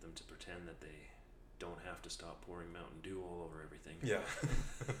get them to pretend that they don't have to stop pouring Mountain Dew all over everything. Yeah.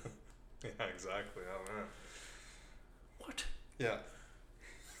 Yeah, exactly. Oh man. What? Yeah.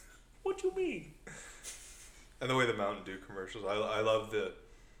 What you mean? And the way the Mountain Dew commercials, I love the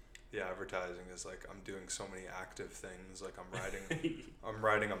advertising is like I'm doing so many active things. Like I'm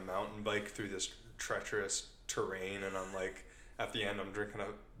riding a mountain bike through this treacherous terrain, and I'm like at the end I'm drinking a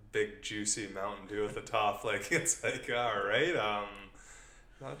big juicy Mountain Dew at the top. Like it's like all right,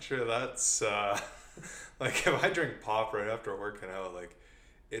 not sure that's like if I drink pop right after working out, like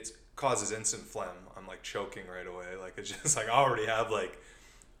it causes instant phlegm. I'm like choking right away. Like it's just like I already have like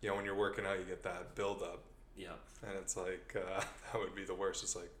when you're working out you get that build up. Yeah. And it's like that would be the worst.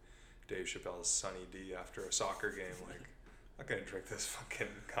 It's like Dave Chappelle's Sunny D after a soccer game. Like, I'm not gonna drink this fucking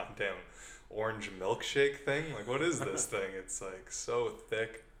goddamn orange milkshake thing. Like, what is this thing? It's like so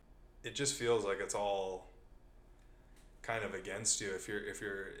thick. It just feels like it's all kind of against you if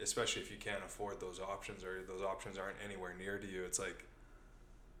you're especially if you can't afford those options or those options aren't anywhere near to you. It's like,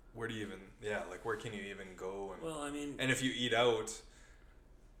 where do you even like where can you even go? And, well, I mean, and if you eat out,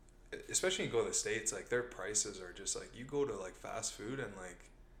 especially you go to the States, like their prices are just like, you go to like fast food and like,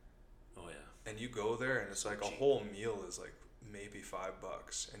 oh yeah, and you go there and it's like a whole meal is like maybe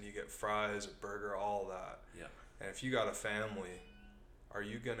 $5 and you get fries, a burger, all that. Yeah. And if you got a family, are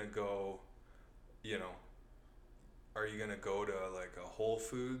you gonna go, you know, are you gonna go to like a Whole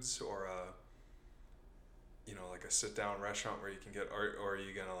Foods or a, you know, like a sit down restaurant where you can get, or are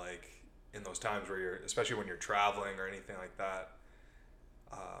you gonna like, in those times where you're, especially when you're traveling or anything like that,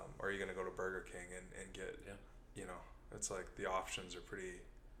 or are you gonna go to Burger King and get, you know, it's like the options are pretty,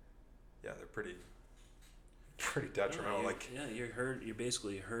 they're pretty detrimental. You're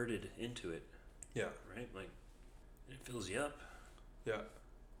basically herded into it. Yeah. Right? Like, it fills you up. Yeah.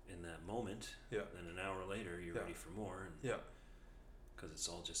 In that moment. Yeah. Then an hour later, you're ready for more. And yeah. Because it's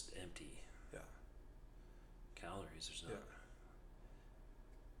all just empty. Yeah. Calories. There's not. Yeah.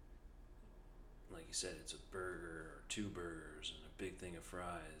 Like you said, it's a burger or 2 burgers and a big thing of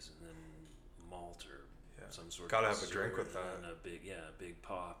fries and then malt or some sort Gotta of have a drink with that. And a big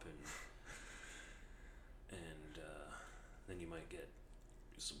pop and then you might get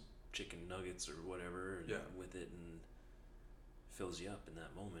some chicken nuggets or whatever with it, and fills you up in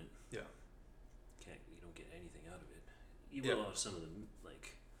that moment. You don't get anything out of it. You will have some of them,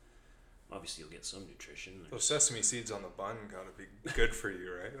 like, obviously you'll get some nutrition. Those sesame seeds on the bun gotta be good for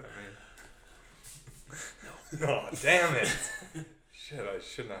you, right? I mean, no, damn it. Shit, I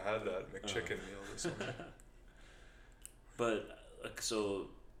shouldn't have had that McChicken meal this summer. But so,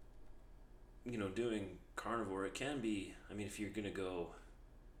 you know, doing carnivore, it can be, I mean, if you're gonna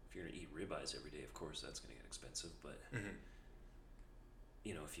eat ribeyes every day, of course that's gonna get expensive, but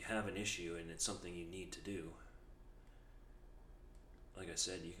you know, if you have an issue and it's something you need to do, like I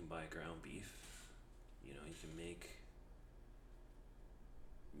said, you can buy ground beef, you know, you can make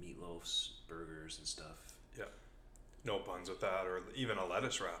meatloafs, burgers and stuff. Yeah. No buns with that, or even a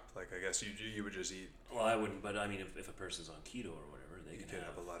lettuce wrap. Like, I guess you would just eat. Well, I wouldn't, but I mean, if a person's on keto or whatever, they can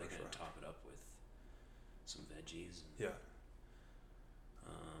have a lettuce wrap. Top it up with some veggies. And,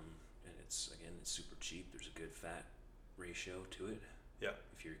 and it's super cheap. There's a good fat ratio to it. Yeah.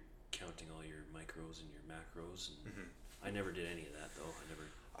 If you're counting all your micros and your macros, and I never did any of that though.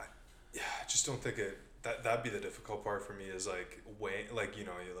 I just don't think it. That'd be the difficult part for me, is like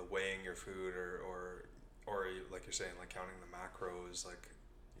weighing your food or like you're saying, like counting the macros, like,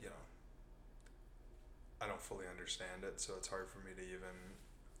 you know, I don't fully understand it, so it's hard for me to even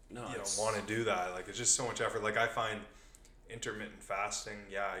want to do that. Like, it's just so much effort. Like, I find intermittent fasting,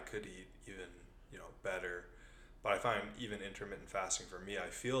 I could eat even, you know, better, but I find even intermittent fasting for me, I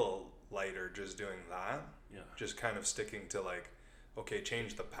feel lighter just doing that. Just kind of sticking to, like, okay,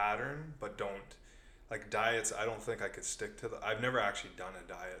 change the pattern, but don't, like, diets, I don't think I could stick to I've never actually done a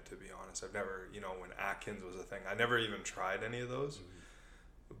diet, to be honest. I've never, you know, when Atkins was a thing, I never even tried any of those.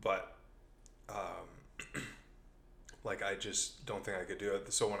 But, like, I just don't think I could do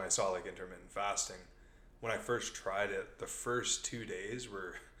it. So when I saw, like, intermittent fasting, when I first tried it, the first 2 days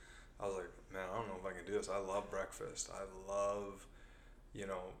I was like, man, I don't know if I can do this. I love breakfast. I love, you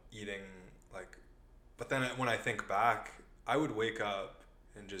know, eating, like, but then when I think back, I would wake up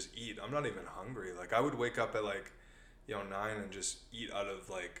and just eat. I'm not even hungry. Like, I would wake up at, like, you know, 9 and just eat out of,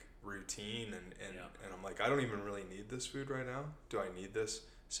 like, routine, and I'm like, I don't even really need this food right now. Do I need this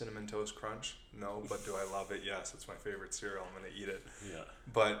Cinnamon Toast Crunch? No. But do I love it? Yes. It's my favorite cereal. I'm gonna eat it.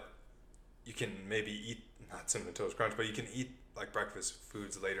 But you can maybe eat, not Cinnamon Toast Crunch, but you can eat, like, breakfast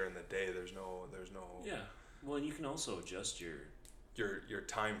foods later in the day. There's no well, and you can also adjust your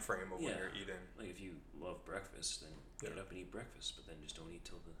time frame of when you're eating. Like, if you love breakfast, then get up and eat breakfast, but then just don't eat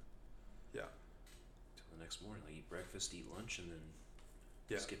till the next morning. Like, eat breakfast, eat lunch, and then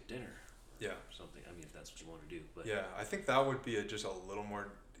skip dinner. Something. I mean, if that's what you want to do. But I think that would be just a little more.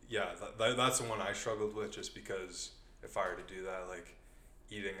 That's the one I struggled with, just because if I were to do that, like,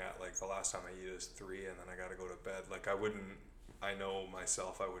 eating at, like, the last time I eat is 3, and then I got to go to bed. Like, I know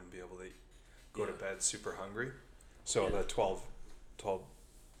myself, I wouldn't be able to go to bed super hungry. So the 12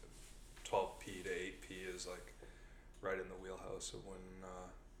 p to 8 p is, like, right in the wheelhouse of when,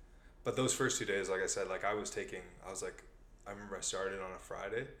 but those first 2 days, like I said, like, I remember I started on a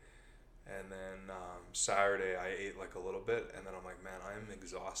Friday, and then Saturday I ate, like, a little bit, and then I'm like, man, I'm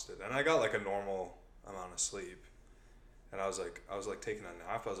exhausted, and I got, like, a normal amount of sleep, And I was like taking a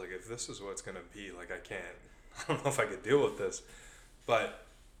nap. I was like, if this is what it's gonna be, like I don't know if I could deal with this. But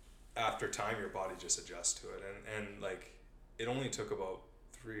after time, your body just adjusts to it, and like it only took about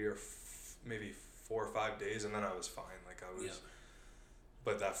 3 or maybe 4 or 5 days, and then I was fine. Like I was, Yeah.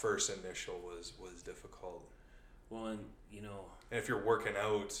 but that first initial was difficult. Well, and you know, And if you're working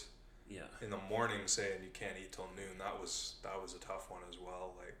out yeah, in the morning, say, and you can't eat till noon, that was a tough one as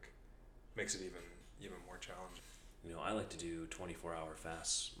well. Like makes it even more challenging. you know, I like to do 24-hour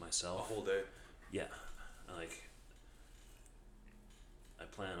fasts A myself. whole day. Yeah, I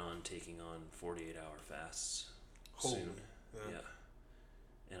plan on taking on 48-hour fasts Holy, soon. yeah.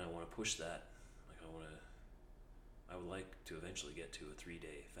 And I want to push that. Like I would like to eventually get to a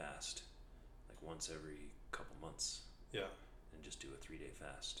 3-day fast, like once every couple months, Yeah. and just do a 3-day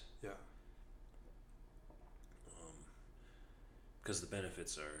fast. Yeah. Because the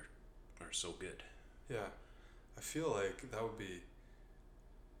benefits are so good. Yeah. I feel like that would be,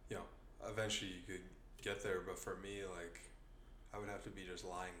 eventually you could get there, but for me, like, I would have to be just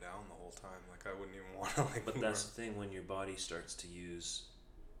lying down the whole time. Like, I wouldn't even want to, like, But move that's around. the thing, when your body starts to use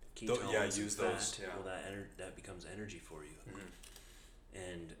ketones, use and those, fat, yeah. well, that becomes energy for you. Mhm.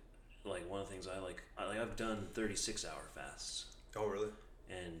 And like one of the things I've done 36-hour fasts, Oh, really?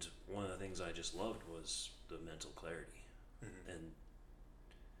 and one of the things I just loved was the mental clarity. Mhm. And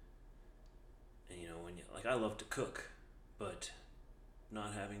you know, when you, like, I love to cook, but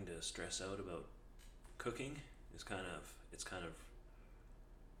not having to stress out about cooking is kind of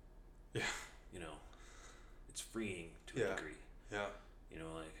Yeah. you know, it's freeing to a Yeah. degree. Yeah. You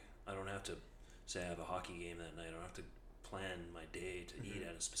know, like, I don't have to say I have a hockey game that night. I don't have to plan my day to eat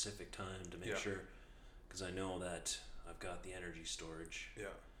at a specific time to make Yeah. sure, because I know that I've got the energy storage,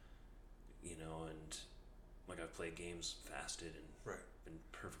 Yeah. you know, and like I've played games fasted and Right. been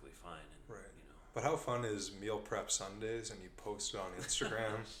perfectly fine. And, Right. you know, But how fun is meal prep Sundays and you post it on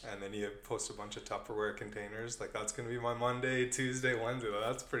Instagram and then you post a bunch of Tupperware containers? Like, that's going to be my Monday, Tuesday, Wednesday.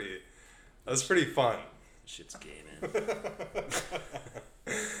 That's pretty fun. shit's gay, man.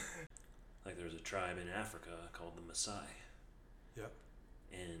 Like, there's a tribe in Africa called the Maasai. Yeah.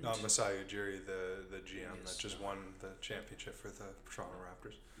 And Not Masai Ujiri, the GM Yes, that just no. won the championship for the Toronto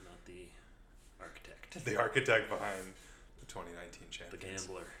Raptors. not the architect, The architect behind the 2019 the champions.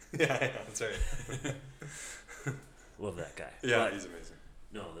 gambler. Yeah, that's right. Love that guy. Yeah, But he's amazing.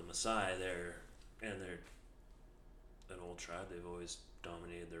 no, the Maasai, they're an old tribe. They've always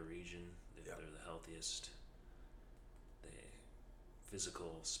dominated their region. Yeah. They're the healthiest.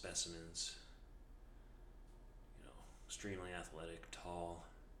 Physical specimens. You know, extremely athletic, tall,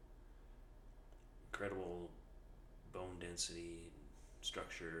 incredible bone density,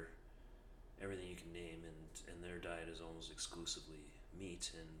 structure, everything you can name, and their diet is almost exclusively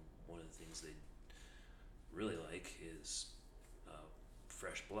meat. And one of the things they really like is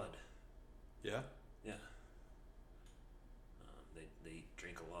fresh blood. Yeah? Yeah. They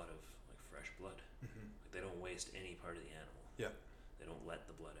drink a lot of like fresh blood. Mm-hmm. Like, they don't waste any part of the animal. Yeah. They don't let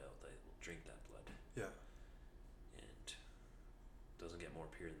the blood out. They drink that blood, Yeah. and doesn't get more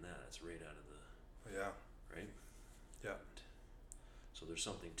pure than that. That's right out of the Yeah. right. Yeah. So there's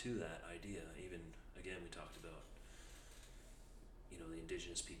something to that idea. Even again, we talked about, you know, the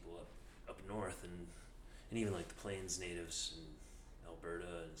indigenous people up north, and even like the plains natives in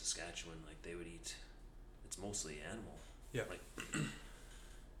Alberta and Saskatchewan. Like, they would eat. It's mostly animal. Yeah. Like,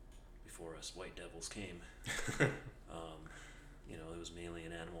 before us white devils came, you know, it was mainly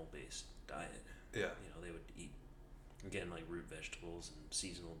an animal-based diet. Yeah. You know, they would eat, again, like root vegetables and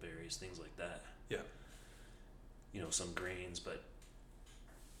seasonal berries, things like that. Yeah. You know, some grains, but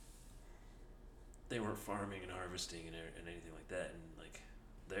they weren't farming and harvesting and anything like that. And like,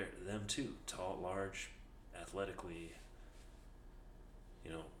 them too, tall, large, athletically,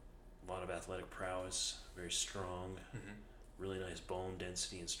 you know, a lot of athletic prowess, very strong, Mm-hmm. really nice bone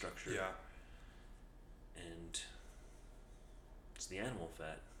density and structure. Yeah. And it's the animal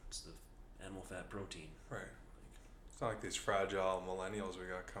fat. It's the animal fat protein. Right. It's not like these fragile millennials we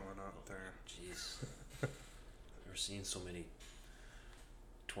got coming up there. Jeez. Never seen so many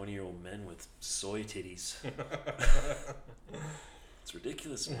 20-year-old men with soy titties. It's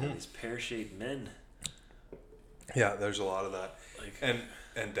ridiculous, man. Mm-hmm. These pear-shaped men. Yeah, there's a lot of that. Like,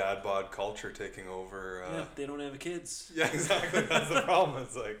 And dad bod culture taking over. yeah, they don't have kids. Yeah, exactly. That's the problem.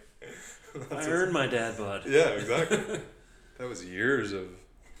 It's like I earned my dad bod. Yeah, exactly. That was years of.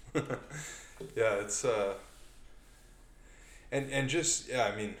 Yeah, it's and just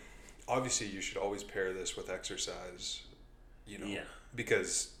I mean, obviously you should always pair this with exercise, you know, Yeah.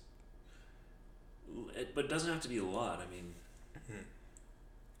 because But it doesn't have to be a lot. I mean, Mhm.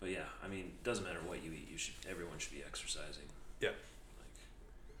 but yeah, I mean, it doesn't matter what you eat. You everyone should be exercising. Yeah.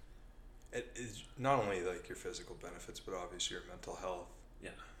 Like, It is not only like your physical benefits, but obviously your mental health. yeah.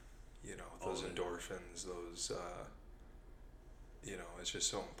 You know, All those of it. endorphins, those, you know, it's just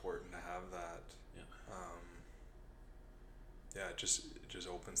so important to have that. Yeah. Yeah, it just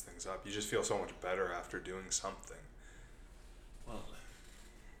opens things up. You just feel so much better after doing something. Well,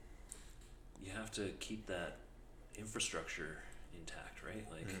 you have to keep that infrastructure intact, right?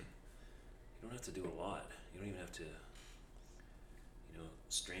 Like, Mhm. you don't have to do a lot. You don't even have to,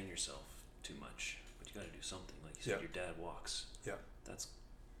 strain yourself too much. But you got to do something. Like you said, Yeah. your dad walks. Yeah. That's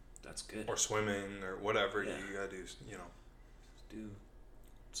good. Or swimming or whatever. Yeah. You gotta do, you know. Do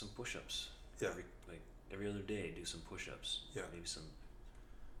some push-ups. Yeah. Every other day, do some push-ups. Yeah. Maybe some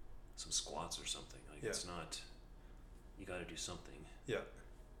squats or something. Like, Yeah. it's not. You got to do something. Yeah.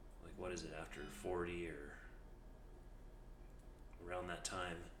 Like, what is it, after 40 or around that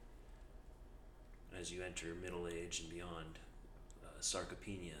time, as you enter middle age and beyond,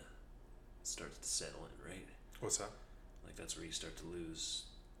 sarcopenia starts to settle in, right? What's that? Like, that's where you start to lose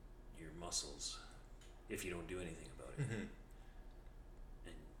your muscles if you don't do anything about it. Mm-hmm.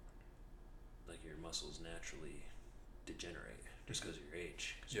 And like, your muscles naturally degenerate just because of your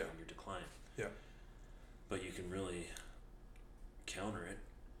age, because Yeah. you're in your decline. Yeah. But you can really counter it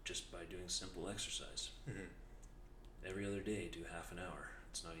just by doing simple exercise. Mm-hmm. Every other day, do half an hour.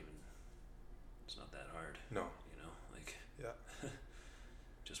 It's not that hard, No. like, Yeah.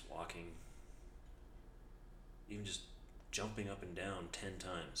 just walking, even just jumping up and down 10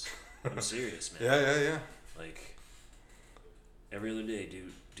 times. I'm serious, man. Yeah. Like, every other day,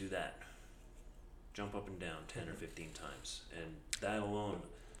 do that. Jump up and down 10 or 15 times. And that alone,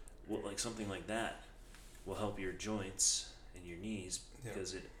 like something like that, will help your joints and your knees, Yeah.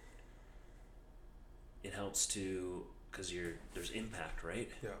 because it helps to, because there's impact,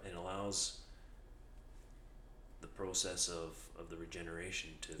 right? Yeah. It allows the process of the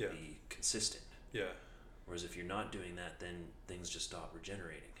regeneration to Yeah. be consistent. Yeah. Whereas if you're not doing that, then things just stop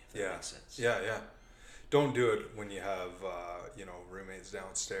regenerating, if that Yeah. makes sense. Yeah. Don't do it when you have, roommates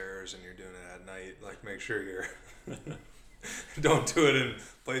downstairs and you're doing it at night. Like, make sure you're... Don't do it in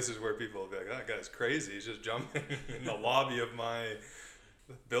places where people will be like, that guy's crazy. He's just jumping in the lobby of my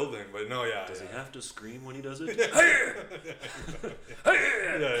building. But no, yeah. Does yeah. he have to scream when he does it? Yeah.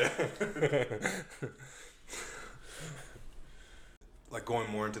 Like, going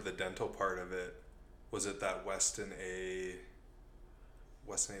more into the dental part of it, was it that Weston A.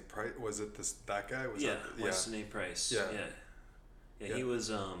 Price? Was it that guy? Was Yeah, that, Weston A. Price. Yeah. Yeah, he was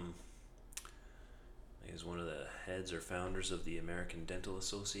he was one of the heads or founders of the American Dental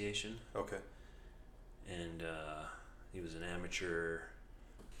Association, Okay. and he was an amateur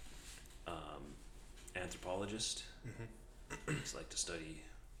anthropologist. Mm-hmm. He's like to study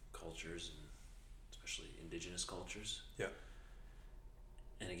cultures, and especially indigenous cultures. Yeah.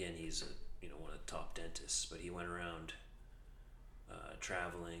 And again, he's one of the top dentists, but he went around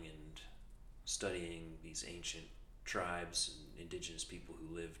traveling and studying these ancient tribes and indigenous people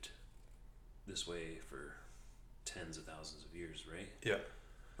who lived this way for tens of thousands of years, right? Yeah.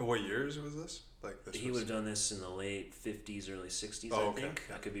 And what years was this? Like, this He was... would have done this in the late 50s, early 60s, Oh, I okay, think.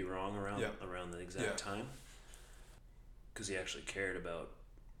 yeah. I could be wrong around the exact Yeah. time. Because he actually cared about,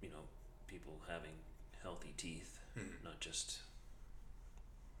 people having healthy teeth, Mhm. not just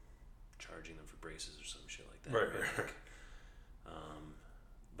charging them for braces or some shit like that. Right. Like,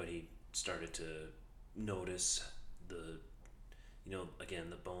 but he started to notice the, again,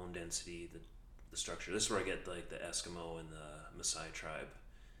 the bone density, the structure. This is where I get like the Eskimo and the Maasai tribe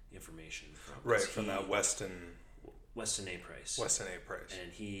information from. Right, from that Weston A. Price. Weston A. Price.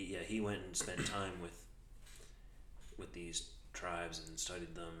 And he went and spent time with these tribes and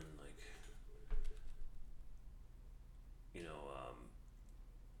studied them, and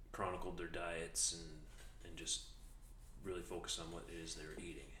chronicled their diets and just really focused on what it is they were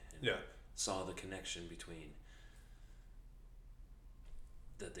eating, and Yeah. saw the connection between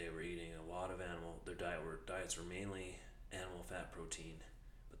that they were eating a lot of their diets were mainly animal fat protein,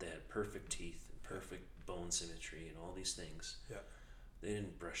 but they had perfect teeth and perfect bone symmetry and all these things. Yeah. They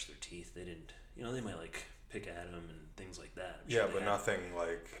didn't brush their teeth. They didn't, they might like pick at them and things like that. Yeah, but nothing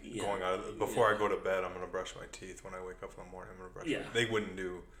like going out of... Before I go to bed, I'm going to brush my teeth. When I wake up in the morning, I'm going to brush my... They wouldn't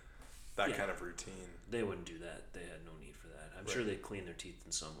do that kind of routine. They wouldn't do that. They had no need for that. I'm sure they'd clean their teeth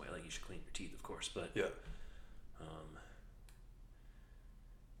in some way. Like, you should clean your teeth, of course, but... Yeah.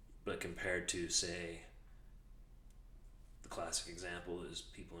 But compared to, say, the classic example is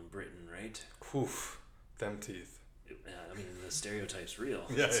people in Britain, right? Oof. Them teeth. I mean, the stereotype's real.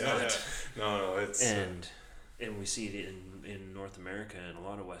 Yeah, it's yeah, not. yeah. No, it's... And And we see it in North America and a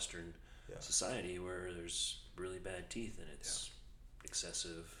lot of Western society where there's really bad teeth, and it's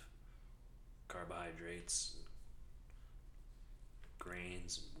excessive carbohydrates,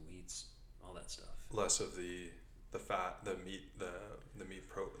 grains, and wheats, all that stuff. Less of the fat, the meat, the meat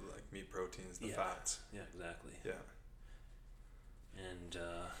meat proteins, the fats. Yeah, exactly. Yeah. And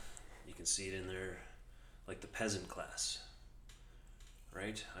you can see it in their, like the peasant class,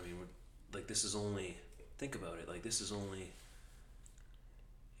 right? I mean, like this is only, think about it, like this is only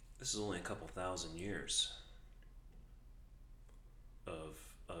a couple thousand years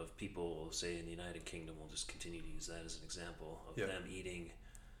of people, say in the United Kingdom, we'll just continue to use that as an example of them eating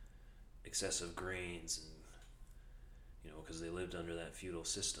excessive grains, and because they lived under that feudal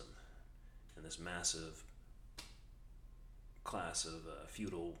system and this massive class of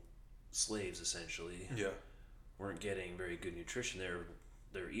feudal slaves essentially weren't getting very good nutrition.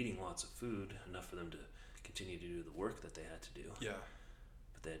 They're eating lots of food, enough for them to continue to do the work that they had to do. Yeah.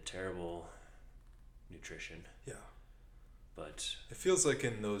 But they had terrible nutrition. Yeah. But it feels like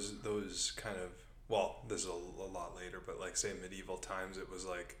in those kind of, well, this is a lot later, but like say medieval times, it was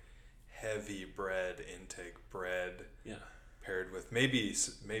like heavy bread intake, paired with maybe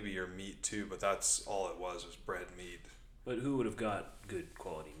your meat too, but that's all it was bread, meat. But who would have got good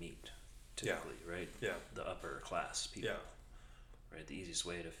quality meat typically, right? Yeah. The upper class people. Yeah. Right. The easiest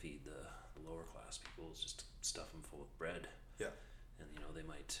way to feed the lower class people is just to stuff them full of bread. Yeah. And they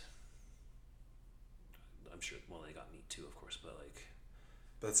might, I'm sure, well, they got meat too, of course, but like,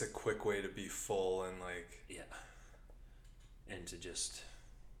 that's a quick way to be full and like, and to just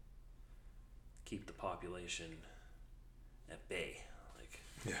keep the population at bay, like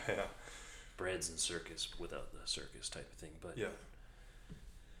breads and circus without the circus type of thing. But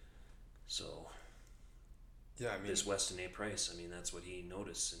so I mean, this Weston A. Price, I mean, that's what he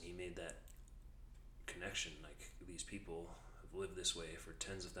noticed, and he made that connection. Like, these people have lived this way for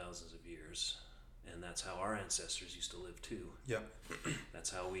tens of thousands of years, and that's how our ancestors used to live too. Yeah.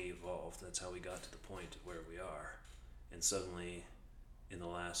 That's how we evolved. That's how we got to the point where we are. And suddenly, in the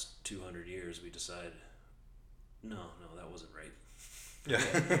last 200 years, we decided, no, that wasn't right.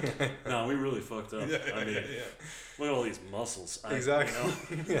 Yeah. No, we really fucked up. I mean, look at all these muscles. Exactly.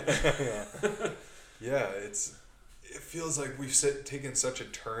 Yeah, it feels like we've taken such a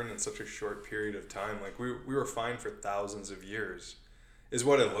turn in such a short period of time. Like we were fine for thousands of years, is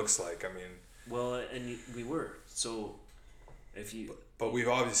what it looks like. I mean, well, and we were. So if you, but we've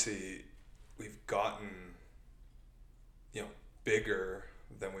gotten, bigger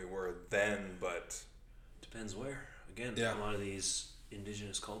than we were then. But depends where. Again, a lot of these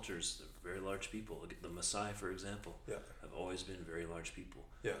indigenous cultures, they're very large people. Look at the Maasai, for example. Have always been very large people.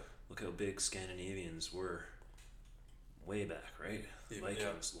 Yeah. Look how big Scandinavians were way back, right?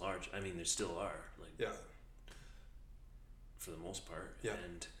 Vikings, large. I mean, they still are. Like, for the most part. Yeah.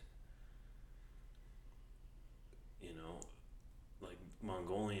 And, like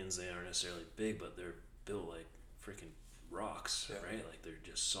Mongolians, they aren't necessarily big, but they're built like freaking rocks, right? Like, they're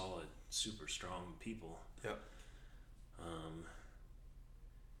just solid, super strong people. Yeah.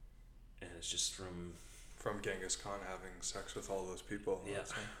 And it's just from Genghis Khan having sex with all those people. Yeah,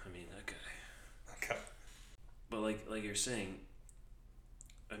 I mean, that guy. Okay. But like you're saying,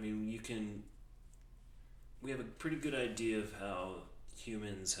 I mean, we have a pretty good idea of how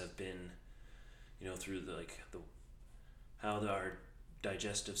humans have been, through how our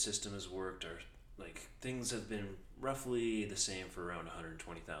digestive system has worked. Things have been roughly the same for around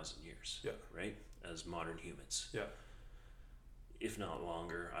 120,000 years. Yeah. Right? As modern humans. Yeah. If not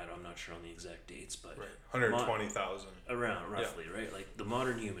longer, I'm not sure on the exact dates, but 120,000 around roughly, right? Like the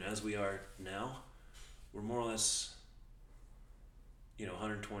modern human, as we are now, we're more or less,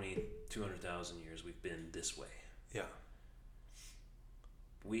 120, 200,000 years we've been this way. Yeah.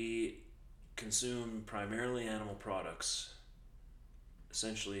 We consume primarily animal products,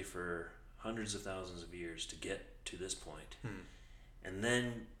 essentially for hundreds of thousands of years to get to this point, and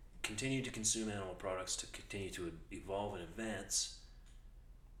then continue to consume animal products to continue to evolve and advance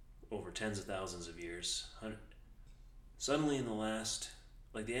over tens of thousands of years. Suddenly in the last,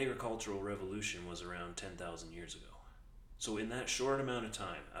 the agricultural revolution was around 10,000 years ago. So in that short amount of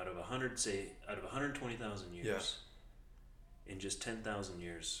time, out of 120,000 years, in just 10,000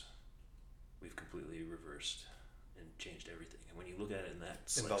 years, we've completely reversed and changed everything. And when you look at it in that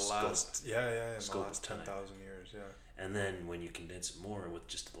in the last 10,000 years, and then when you condense it more with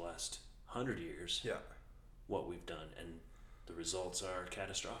just the last 100 years, what we've done, and the results are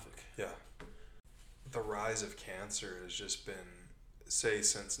catastrophic. Yeah. The rise of cancer has just been, say,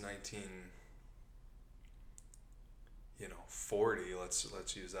 since 40.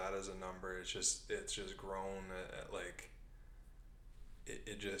 Let's use that as a number. It's just grown at like.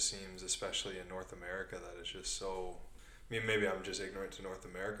 It just seems, especially in North America, that it's just so. I mean, maybe I'm just ignorant to North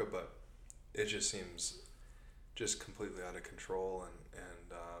America, but it just seems just completely out of control. And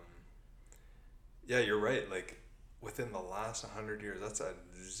yeah, you're right. Like within the last 100 years, that's a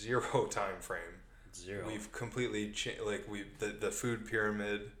zero time frame. Zero. We've completely changed. Like the food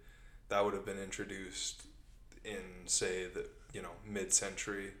pyramid that would have been introduced in, say, the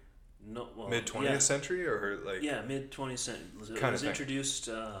mid-century. No, well, mid 20th century, or like mid 20th century. It was introduced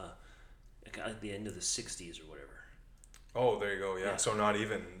at the end of the 60s or whatever. Oh, there you go. Yeah. So not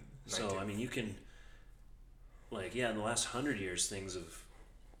even. 19. So I mean, you can in the last 100 years,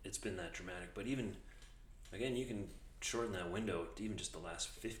 it's been that dramatic. But even again, you can shorten that window to even just the last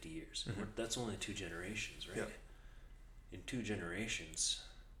 50 years. Mm-hmm. That's only 2 generations, right? Yeah. In 2 generations,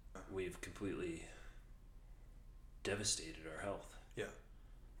 we've completely devastated our health. Yeah.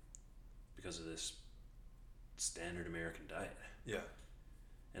 Because of this standard American diet. Yeah.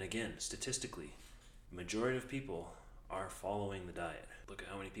 And again, statistically, the majority of people are following the diet. Look at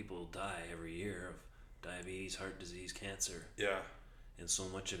how many people die every year of diabetes, heart disease, cancer. Yeah. And so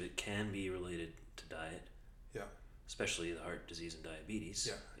much of it can be related to diet. Yeah. Especially the heart disease and diabetes.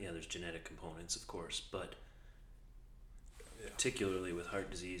 Yeah. Yeah, there's genetic components, of course, but particularly with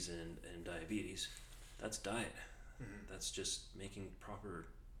heart disease and diabetes, that's diet. Mm-hmm. That's just making proper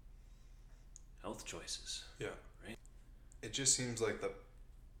health choices. Yeah. Right? It just seems like the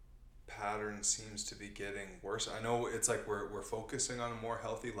pattern seems to be getting worse. I know it's like we're focusing on a more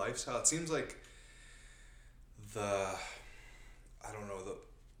healthy lifestyle. It seems like the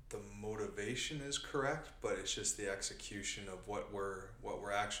motivation is correct, but it's just the execution of what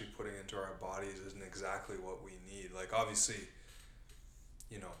we're actually putting into our bodies isn't exactly what we need. Like obviously,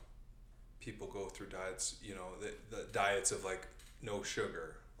 people go through diets, the diets of like no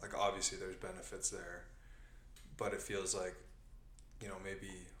sugar. Like obviously there's benefits there, but it feels like,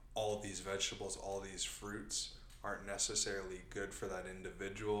 maybe all of these vegetables, all these fruits aren't necessarily good for that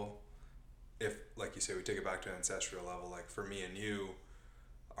individual. If, like you say, we take it back to an ancestral level, like for me and you,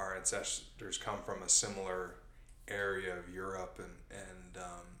 our ancestors come from a similar area of Europe, and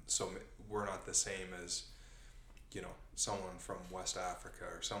so we're not the same as, someone from West Africa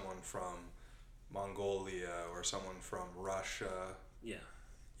or someone from Mongolia or someone from Russia. Yeah.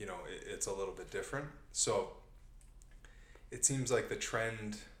 It's a little bit different. So it seems like the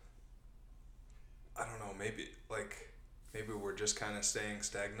trend, I don't know, maybe we're just kind of staying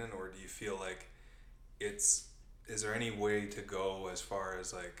stagnant, or do you feel like is there any way to go as far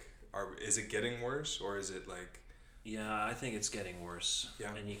as like, is it getting worse, or is it like? Yeah, I think it's getting worse.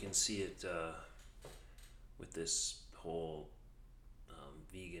 Yeah. And you can see it with this whole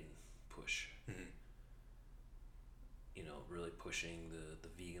vegan push. Mm-hmm. Really pushing the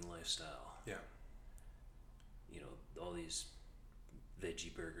vegan lifestyle. Yeah. All these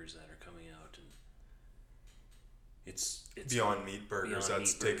veggie burgers that are coming out, and it's Beyond Meat burgers.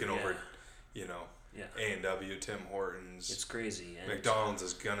 That's taken over. Yeah. A&W, Tim Hortons. It's crazy. And McDonald's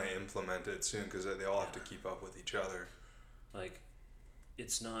is gonna implement it soon because they all have to keep up with each other. Like,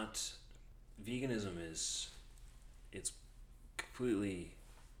 it's not veganism it's completely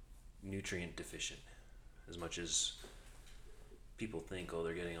nutrient deficient. As much as people think,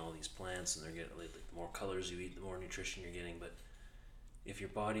 they're getting all these plants and they're getting like, the more colors you eat, the more nutrition you're getting. But if your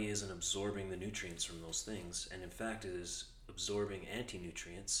body isn't absorbing the nutrients from those things, and in fact it is absorbing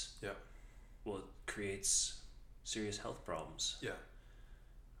anti-nutrients, well, it creates serious health problems. Yeah.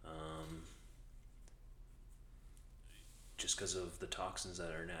 Just because of the toxins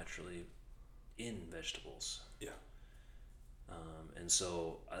that are naturally in vegetables. Yeah. And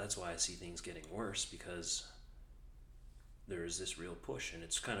so that's why I see things getting worse, because there is this real push, and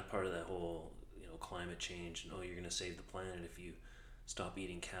it's kind of part of that whole, climate change, and you're going to save the planet if you stop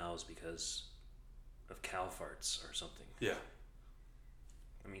eating cows because of cow farts or something. Yeah.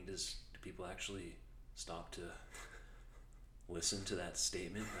 I mean, do people actually stop to listen to that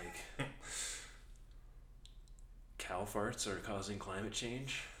statement? Like, cow farts are causing climate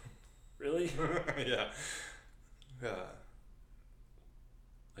change? Really? Yeah. Yeah.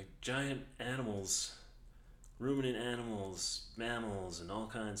 Like giant animals, ruminant animals, mammals, and all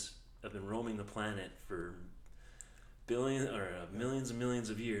kinds have been roaming the planet for millions and millions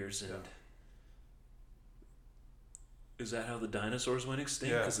of years, and is that how the dinosaurs went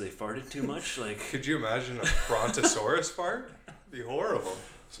extinct? Because they farted too much? Like, could you imagine a brontosaurus fart? It'd be horrible.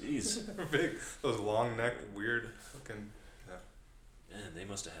 Jeez. Big, those long neck, weird looking. Yeah. Man, they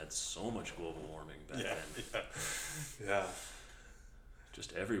must have had so much global warming back then. Yeah.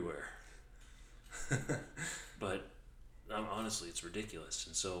 Just everywhere. But honestly, it's ridiculous.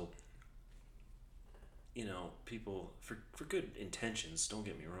 And so, people for good intentions, don't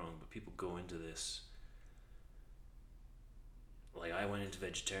get me wrong, but people go into this. Like, I went into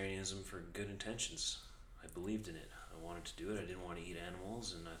vegetarianism for good intentions. I believed in it. I wanted to do it. I didn't want to eat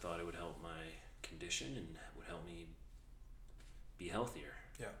animals, and I thought it would help my condition and would help me be healthier.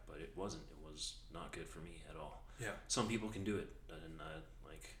 Yeah. But it wasn't. It was not good for me at all. Yeah. Some people can do it, and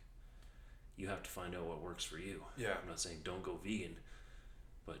you have to find out what works for you. Yeah. I'm not saying don't go vegan,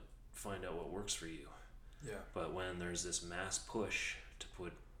 but find out what works for you. Yeah. But when there's this mass push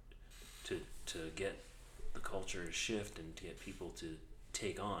to get the culture to shift and to get people to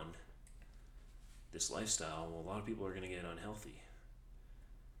take on this lifestyle, well, a lot of people are going to get unhealthy.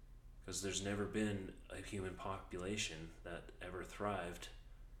 Because there's never been a human population that ever thrived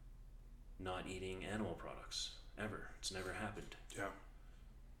not eating animal products. Ever. It's never happened. Yeah.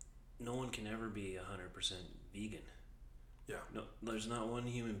 No one can ever be 100% vegan. Yeah. No, there's not one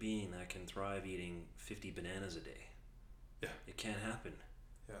human being that can thrive eating 50 bananas a day. Yeah. It can't happen.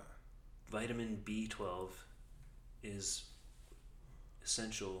 Yeah. Vitamin B12 is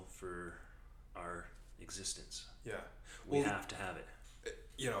essential for our existence. Yeah. We have to have it.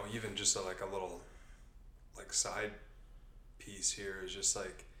 Even just a little side piece here is just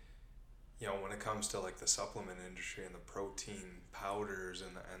when it comes to the supplement industry and the protein powders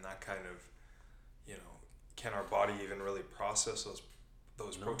and that kind of, can our body even really process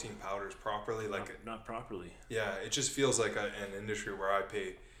those No. protein powders properly? Not properly. Yeah, it just feels like an industry where I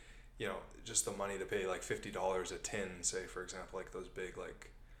pay, just the money to pay $50 a tin, say, for example, those big,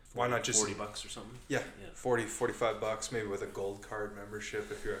 why not just $40 or something? Yeah, Yeah. $45 maybe with a gold card membership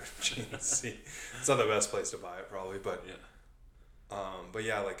if you're at GNC. It's not the best place to buy it probably, but Yeah. but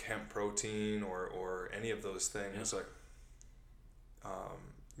yeah, hemp protein or any of those things,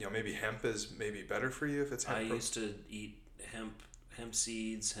 maybe hemp is maybe better for you if it's hemp. I used to eat hemp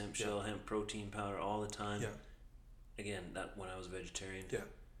seeds, hemp shell, hemp protein powder all the time. Yeah. Again, that when I was vegetarian, Yeah.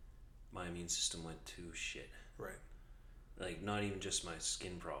 my immune system went to shit. Right. Not even just my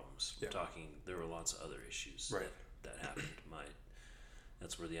skin problems. Yeah. We're talking, there were lots of other issues Right. that happened.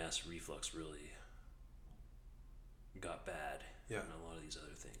 That's where the acid reflux really got bad. Yeah. And a lot of these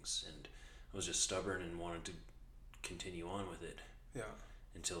other things. And I was just stubborn and wanted to continue on with it. Yeah.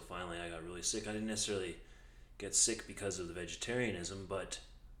 Until finally I got really sick. I didn't necessarily get sick because of the vegetarianism, but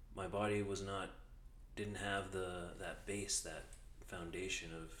my body didn't have that base, that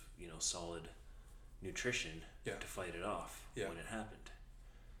foundation of solid nutrition to fight it off when it happened.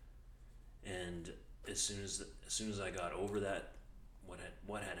 And as soon as I got over that,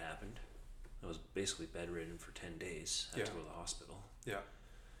 what had happened, I was basically bedridden for 10 days. I had to go to the hospital. Yeah.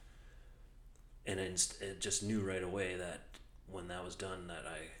 And it just knew right away that when that was done, that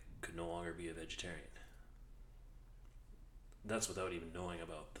I could no longer be a vegetarian. That's without even knowing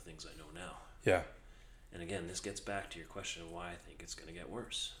about the things I know now. Yeah. And again, this gets back to your question of why I think it's going to get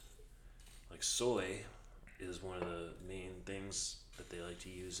worse. Soy is one of the main things that they like to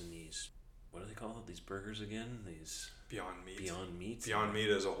use in these, what do they call it? These burgers again? These Beyond Meat. Beyond Meat. Beyond Meat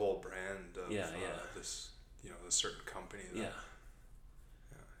is a whole brand of this, this certain company. Yeah.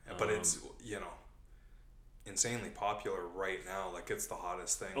 But it's, insanely popular right now. It's the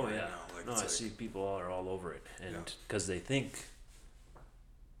hottest thing right now. I see people are all over it. And because they think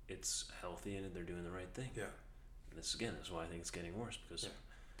it's healthy and they're doing the right thing. Yeah. And this is why I think it's getting worse, because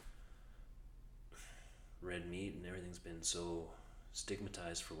red meat and everything's been so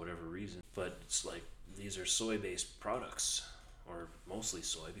stigmatized for whatever reason. But it's these are soy-based products, or mostly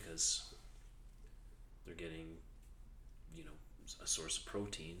soy, because they're getting, a source of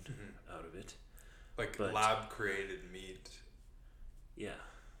protein out of it. Lab created meat. Yeah.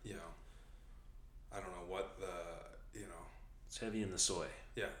 I don't know what It's heavy in the soy.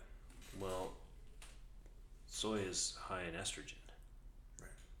 Yeah. Well, soy is high in estrogen. Right.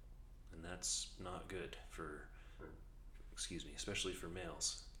 And that's not good especially for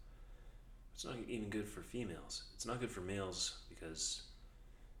males. It's not even good for females. It's not good for males because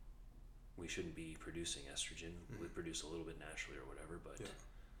we shouldn't be producing estrogen. We produce a little bit naturally or whatever, but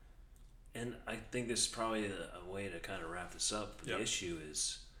and I think this is probably a way to kind of wrap this up. The issue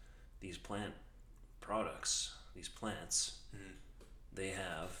is these plant products, these plants, they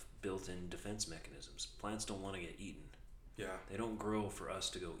have built-in defense mechanisms. Plants don't want to get eaten. Yeah. They don't grow for us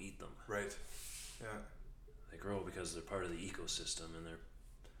to go eat them. Right. Yeah. They grow because they're part of the ecosystem, and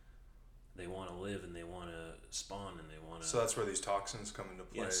they want to live, and they want to spawn, and they want to... So that's where these toxins come into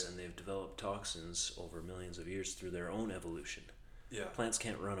play. Yes, and they've developed toxins over millions of years through their own evolution. Yeah. Plants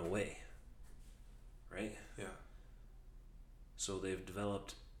can't run away, right? Yeah. So they've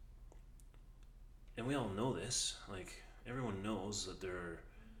developed... And we all know this, everyone knows that there are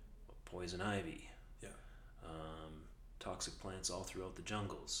poison ivy, Yeah. toxic plants all throughout the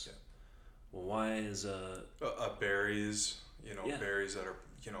jungles. Yeah. Well, why is Berries, Yeah. berries that are,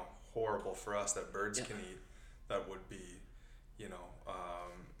 horrible for us that birds Yeah. can eat, that would be,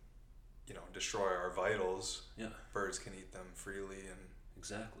 destroy our vitals. yeah, Birds can eat them freely, and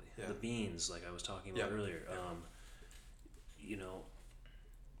exactly, Yeah. the beans like I was talking about Yeah. earlier. Yeah.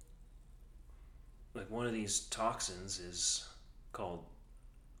 Like one of these toxins is called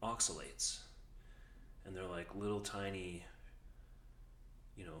oxalates, and they're like little tiny,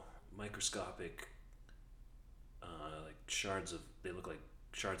 microscopic, like they look like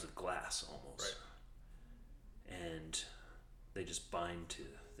shards of glass almost. Right. And they just bind to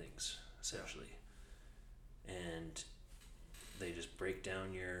things, essentially. And they just break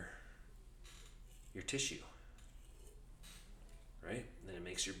down your tissue. Right? Then it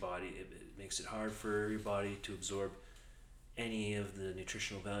makes it makes it hard for your body to absorb any of the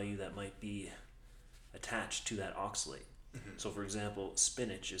nutritional value that might be attached to that oxalate. Mm-hmm. So, for example,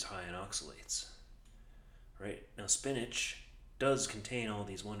 spinach is high in oxalates. Right? Now, spinach does contain all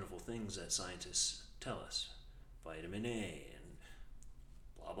these wonderful things that scientists tell us. Vitamin A and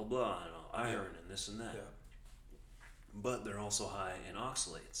blah, blah, blah, and iron and this and that. Yeah. But they're also high in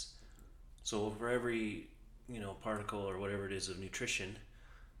oxalates. So for every, particle or whatever it is of nutrition,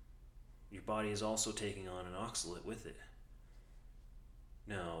 your body is also taking on an oxalate with it.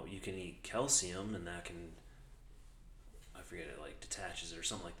 Now, you can eat calcium and that can, I forget it, like detaches it or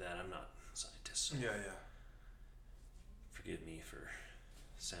something like that. I'm not a scientist, so Yeah. forgive me for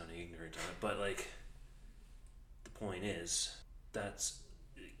sounding ignorant on it. But like, the point is, that's,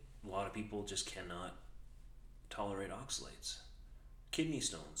 a lot of people just cannot tolerate oxalates. Kidney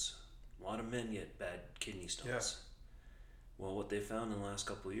stones. A lot of men get bad kidney stones. Yeah. Well, what they found in the last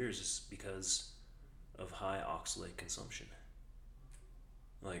couple of years is because of high oxalate consumption.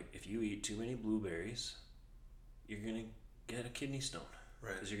 Like, if you eat too many blueberries, you're going to get a kidney stone.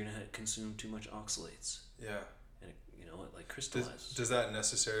 Right. Because you're going to consume too much oxalates. Yeah. And it, it like crystallizes. Does that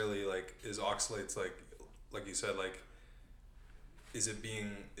necessarily, is oxalates, like you said, is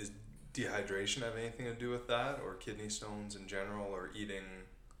dehydration have anything to do with that, or kidney stones in general, or eating,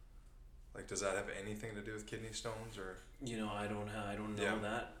 does that have anything to do with kidney stones, or? I don't know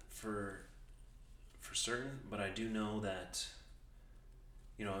that for certain, but I do know that,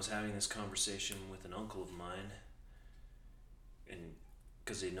 I was having this conversation with an uncle of mine, and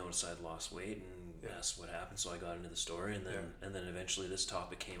because they noticed I'd lost weight and asked what happened, so I got into the story, and then eventually this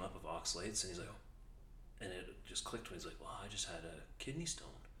topic came up of oxalates, and he's like, and it just clicked when he's like, well, I just had a kidney stone,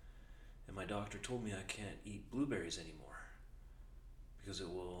 and my doctor told me I can't eat blueberries anymore because it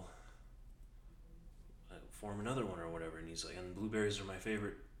will form another one or whatever. And he's like, and blueberries are my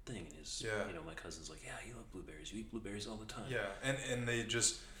favorite thing. And his, my cousin's like, yeah, you love blueberries. You eat blueberries all the time. Yeah, and they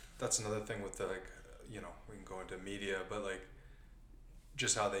just, that's another thing with the, we can go into media, but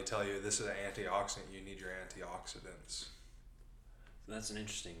just how they tell you this is an antioxidant, you need your antioxidants. So that's an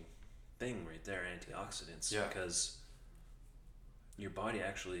interesting thing right there, antioxidants. Yeah. Because your body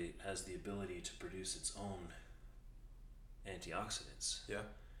actually has the ability to produce its own antioxidants. Yeah.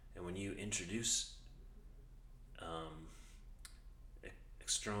 And when you introduce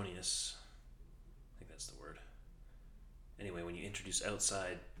extraneous, I think that's the word. Anyway, when you introduce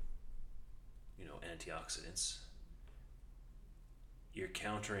outside, antioxidants, you're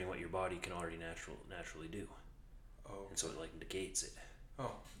countering what your body can already naturally do. Oh. And so it negates it.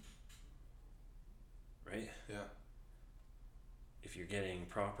 Oh. Right? Yeah. If you're getting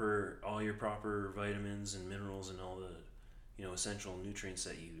all your proper vitamins and minerals and all the, essential nutrients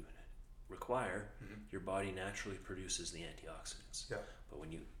that you require, your body naturally produces the antioxidants. Yeah. But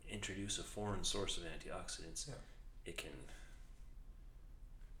when you introduce a foreign source of antioxidants, it can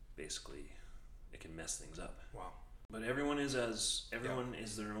mess things up. Wow. But everyone is has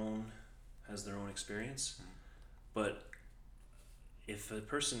their own experience. But if a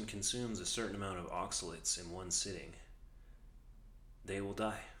person consumes a certain amount of oxalates in one sitting, they will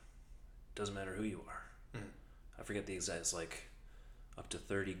die. Doesn't matter who you are. I forget the exact, it's up to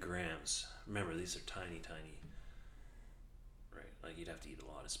 30 grams. Remember, these are tiny, right? You'd have to eat a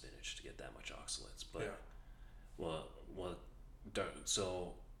lot of spinach to get that much oxalates. But,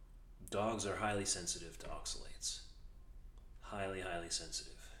 so dogs are highly sensitive to oxalates. Highly, highly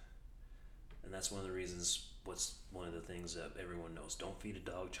sensitive. And that's one of the reasons, one of the things that everyone knows, don't feed a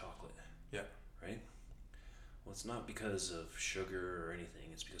dog chocolate. Yeah. Right? Well, it's not because of sugar or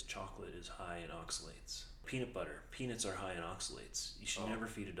anything. It's because chocolate is high in oxalates. Peanut butter. Peanuts are high in oxalates. You should never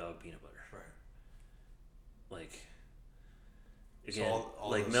feed a dog peanut butter. Right. Again, So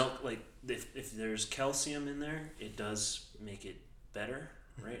all like those- milk, like if there's calcium in there, it does make it better,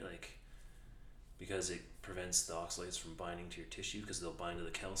 right? Like, because it prevents the oxalates from binding to your tissue, because they'll bind to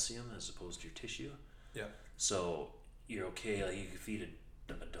the calcium as opposed to your tissue. Yeah. So you're okay. Like, you can feed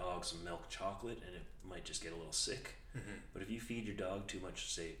a dog some milk chocolate, and it might just get a little sick. Mm-hmm. But if you feed your dog too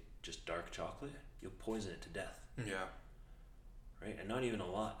much, say just dark chocolate, you'll poison it to death, Yeah. right? And not even a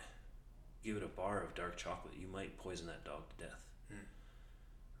lot. Give it a bar of dark chocolate, you might poison that dog to death,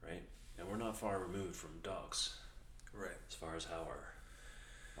 right? And we're not far removed from dogs Right. as far as how our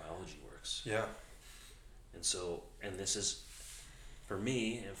biology works. Yeah. And so, and this is, for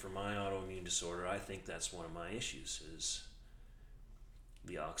me and for my autoimmune disorder, I think that's one of my issues, is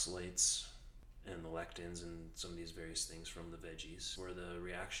the oxalates and the lectins and some of these various things from the veggies, where the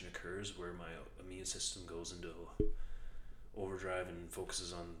reaction occurs, where my immune system goes into overdrive and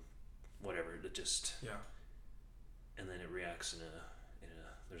focuses on whatever, it just, Yeah. and then it reacts in a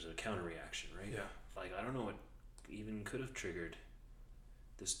there's a counter reaction, right? Yeah. Like, I don't know what even could have triggered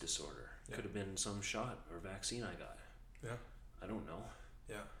this disorder. Yeah. Could have been some shot or vaccine I got. Yeah. I don't know.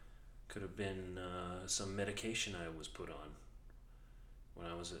 Yeah. Could have been some medication I was put on when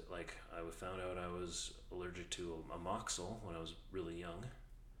I was I found out I was allergic to amoxil when I was really young,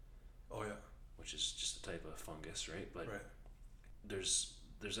 Oh yeah. which is just a type of fungus, right? But Right. there's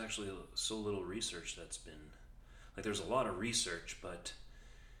actually so little research that's been, like, there's a lot of research, but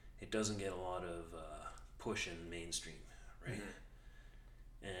it doesn't get a lot of push in mainstream, right?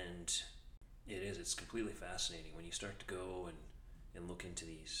 Mm-hmm. And it's completely fascinating when you start to go and look into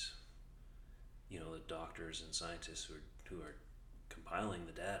these, the doctors and scientists who are compiling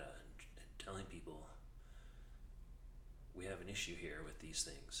the data and telling people we have an issue here with these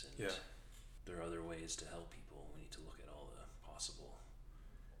things, and Yeah. there are other ways to help people. We need to look at all the possible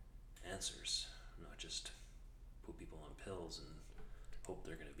answers, not just put people on pills and hope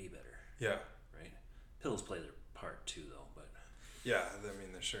they're going to be better, Yeah. right? Pills play their part too, though, but Yeah. I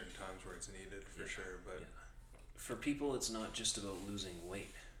mean, there's certain times where it's needed for sure, but yeah. For people, it's not just about losing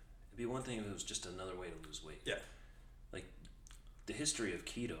weight. It'd be one thing if it was just another way to lose weight. yeah. Like, the history of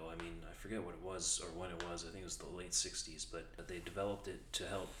keto, I mean, I forget what it was or when it was. I think it was the late 60s, but they developed it to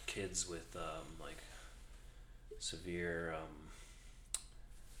help kids with severe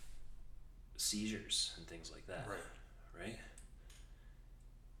seizures and things like that. Right?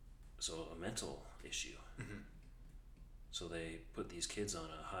 So a mental issue. Mm-hmm. So they put these kids on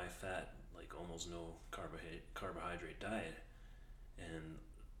a high fat, like almost no carbohydrate diet, and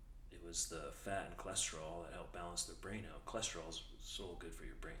it was the fat and cholesterol that helped balance their brain out. Cholesterol is so good for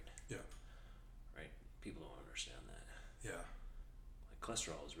your brain. Yeah. Right? People don't understand that. Yeah. Like,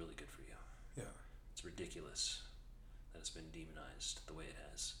 cholesterol is really good for you. Yeah. It's ridiculous that it's been demonized the way it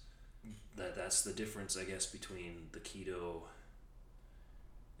has. That's the difference, I guess, between the keto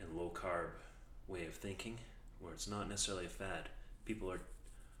and low carb way of thinking, where it's not necessarily a fad. People are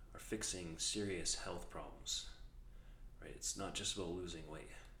fixing serious health problems, right? It's not just about losing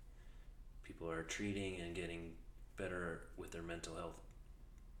weight. People are treating and getting better with their mental health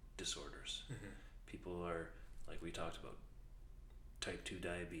disorders. Mm-hmm. People are, like we talked about, type 2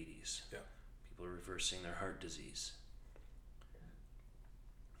 diabetes. Yeah. People are reversing their heart disease.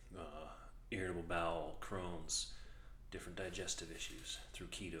 Irritable bowel, Crohn's, different digestive issues through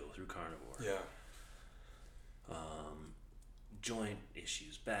keto, through carnivore. Yeah. Joint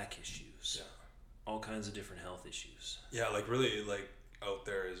issues, back issues, Yeah. all kinds of different health issues. Yeah, like really, like out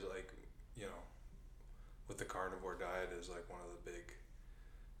there is like, with the carnivore diet is like one of the big,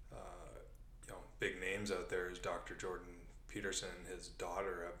 big names out there is Dr. Jordan Peterson and his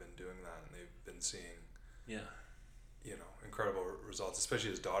daughter have been doing that, and they've been seeing, Yeah. incredible results.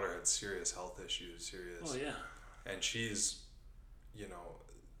 Especially his daughter had serious health issues, Oh yeah. and she's, he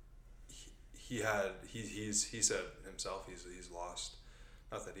said himself he's lost,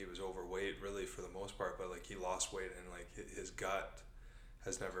 not that he was overweight really for the most part, but like he lost weight, and like his gut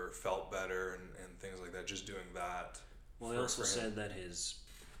has never felt better and things like that, just doing that. Well, he also said that his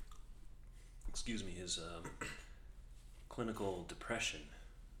clinical depression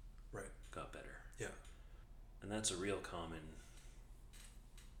Right. got better. Yeah. And that's a real common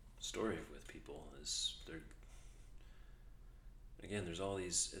story with people, is there's all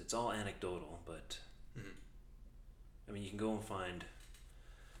these, it's all anecdotal, but Mm-hmm. I mean, you can go and find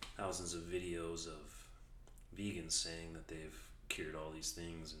thousands of videos of vegans saying that they've cured all these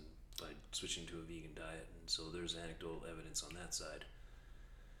things and by switching to a vegan diet, and so there's anecdotal evidence on that side.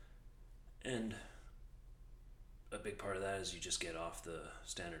 And a big part of that is you just get off the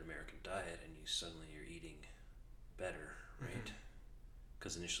standard American diet and you're eating better, right?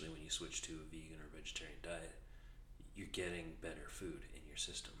 Because initially when you switch to a vegan or vegetarian diet, you're getting better food in your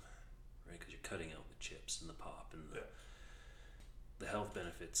system, right? Because you're cutting out the chips and the pop, and the health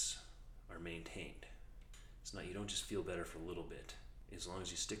benefits are maintained. It's not, you don't just feel better for a little bit. As long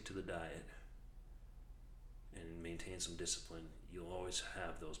as you stick to the diet and maintain some discipline, you'll always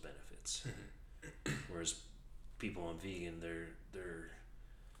have those benefits. Whereas people on vegan, they're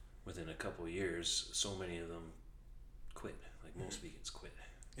within a couple of years, so many of them quit. Like most vegans quit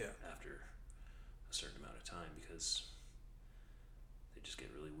after a certain amount of time because they just get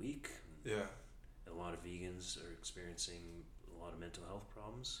really weak. A lot of vegans are experiencing a lot of mental health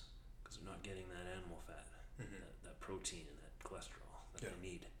problems because they're not getting that animal fat, that protein and that cholesterol that they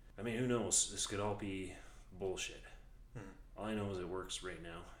need. I mean, who knows? This could all be bullshit. All I know is it works right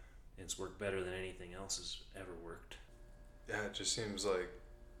now. And it's worked better than anything else has ever worked. Yeah, it just seems like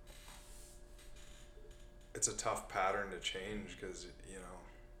it's a tough pattern to change because, you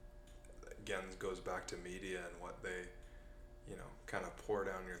know, again, it goes back to media and what they, you know, kind of pour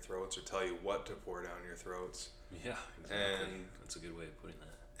down your throats or tell you what to pour down your throats. Yeah, exactly. And that's a good way of putting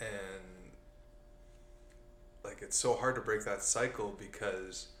that. And, like, it's so hard to break that cycle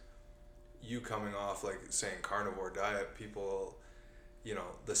because you coming off, like, saying carnivore diet, people, you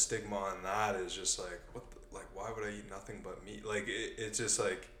know, the stigma on that is just like, why would I eat nothing but meat? Like, it's just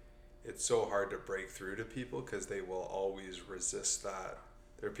like, it's so hard to break through to people because they will always resist that.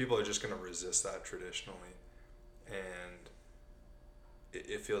 There are people who are just going to resist that traditionally. And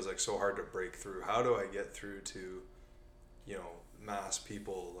it feels like so hard to break through. How do I get through to, you know, mass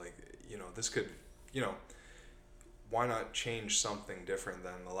people? Like, you know, this could, you know, why not change something different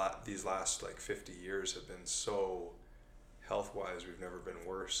than these last, like, 50 years have been so health-wise, we've never been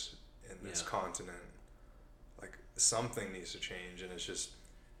worse in this continent. Like, something needs to change, and it's just,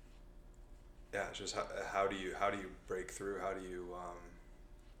 it's just how do you break through? How do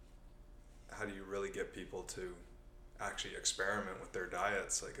you really get people to actually experiment with their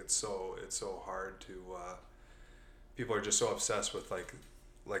diets? Like, it's so hard to. People are just so obsessed with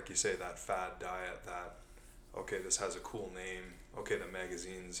like you say, that fad diet. That, okay, this has a cool name. Okay, the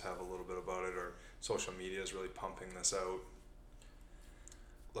magazines have a little bit about it, or social media is really pumping this out.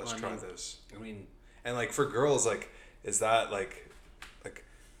 Let's try this. I mean, and like for girls, like, is that like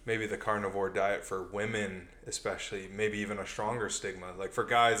maybe the carnivore diet for women, especially, maybe even a stronger stigma. Like for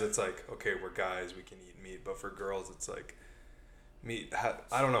guys, it's like, okay, we're guys, we can eat meat, but for girls, it's like meat.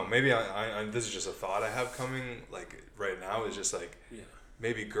 I don't know. Maybe I this is just a thought I have coming like right now. Is just like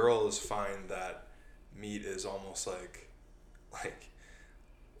maybe girls find that meat is almost like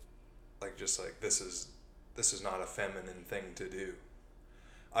just like this is not a feminine thing to do.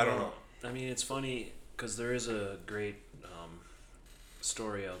 I don't know. I mean, it's funny because there is a great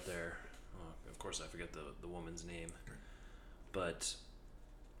story out there. Of course, I forget the woman's name, but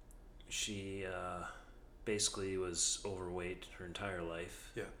she basically was overweight her entire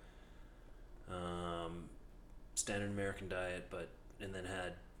life. Yeah. Standard American diet, and then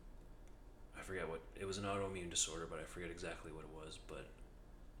had, I forget what, it was an autoimmune disorder, but I forget exactly what it was,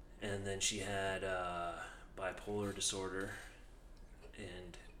 and then she had bipolar disorder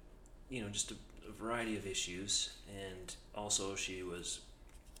and, you know, just a variety of issues. And also she was,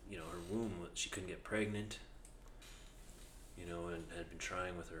 you know, her womb, she couldn't get pregnant, you know, and had been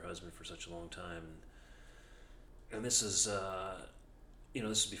trying with her husband for such a long time. And this is, you know,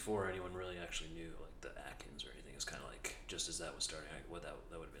 this is before anyone really actually knew, like, the Atkins or anything. It's kind of like, just as that was starting, that would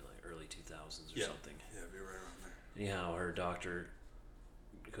have been like early 2000s or something. Yeah, be right around there. Anyhow, her doctor,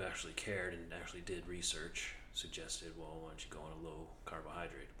 who actually cared and actually did research, suggested, well, why don't you go on a low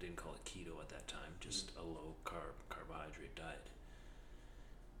carbohydrate? Didn't call it keto at that time, just a low carbohydrate diet.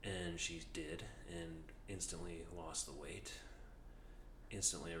 And she did, and instantly lost the weight.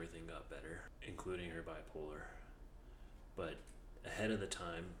 Instantly everything got better, including her bipolar. But ahead of the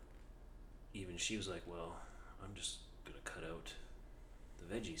time, even she was like, well, I'm just going to cut out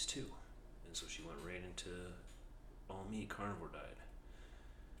the veggies too. And so she went right into all meat carnivore diet.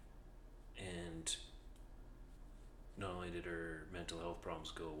 And not only did her mental health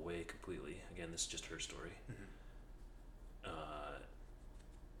problems go away completely, again, this is just her story,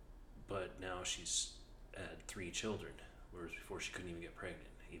 but now she's had 3 children, whereas before she couldn't even get pregnant,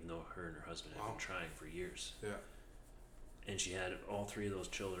 even though her and her husband had been trying for years. Yeah. And she had all 3 of those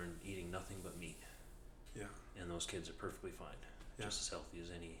children eating nothing but meat. Yeah. And those kids are perfectly fine, just as healthy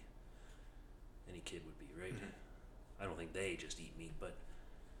as any kid would be, right? I don't think they just eat meat, but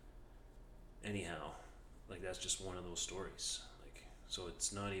anyhow, like, that's just one of those stories. Like, so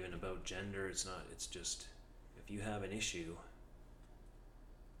it's not even about gender. It's just, if you have an issue,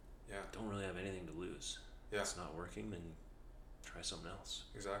 don't really have anything to lose. If it's not working, then try something else.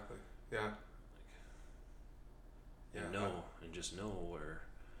 Exactly. Yeah. Yeah. And just know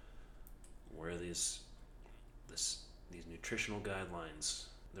where these nutritional guidelines,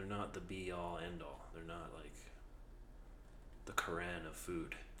 they're not the be all end all. They're not like the Quran of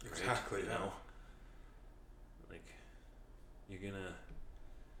food. Right? Exactly. You know? Like you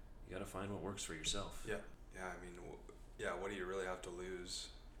gotta find what works for yourself. Yeah. Yeah. I mean, what do you really have to lose?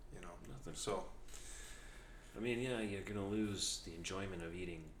 You know. Nothing. So. I mean, yeah, you're gonna lose the enjoyment of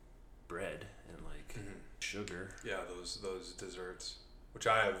eating bread and like sugar. Yeah, those desserts, which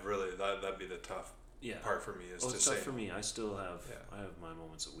I have really that'd be the tough part for me is to it's say. tough for me. I still have Yeah. I have my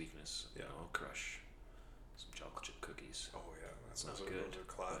moments of weakness. Yeah. You know, I'll crush some chocolate chip cookies. Oh yeah, It's those not are, good. Those are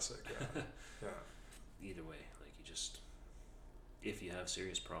classic. Yeah. Either way, like you just, if you have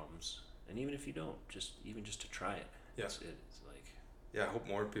serious problems, and even if you don't, just to try it. Yeah. It's like. Yeah, I hope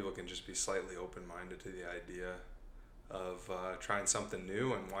more people can just be slightly open-minded to the idea of trying something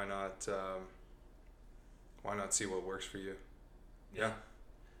new, and why not see what works for you? Yeah.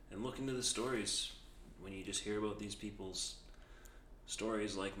 And look into the stories. When you just hear about these people's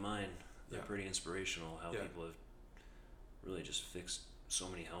stories like mine, they're pretty inspirational. How people have really just fixed so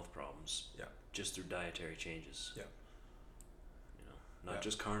many health problems just through dietary changes. Yeah. You know, not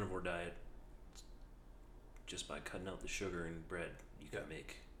just carnivore diet. Just by cutting out the sugar in bread, you can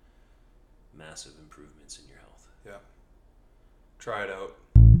make massive improvements in your health. Yeah. Try it out.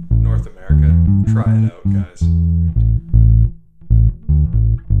 North America, try it out, guys.